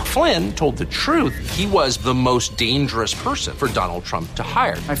scandal. Flynn told the truth. He was the most dangerous person for Donald Trump to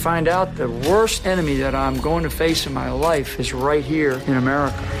hire. I find out the worst enemy that I'm going to face in my life is right here in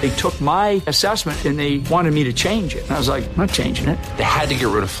America. They took my assessment and they wanted me to change it. And I was like, I'm not changing it. They had to get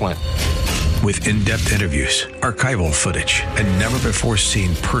rid of Flynn. With in-depth interviews, archival footage, and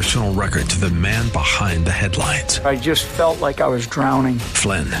never-before-seen personal records of the man behind the headlines. I just felt like I was drowning.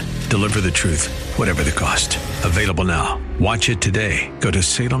 Flynn, Deliver the Truth, Whatever the Cost. Available now. Watch it today. Go to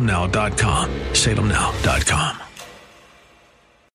salemnow.com. salemnow.com.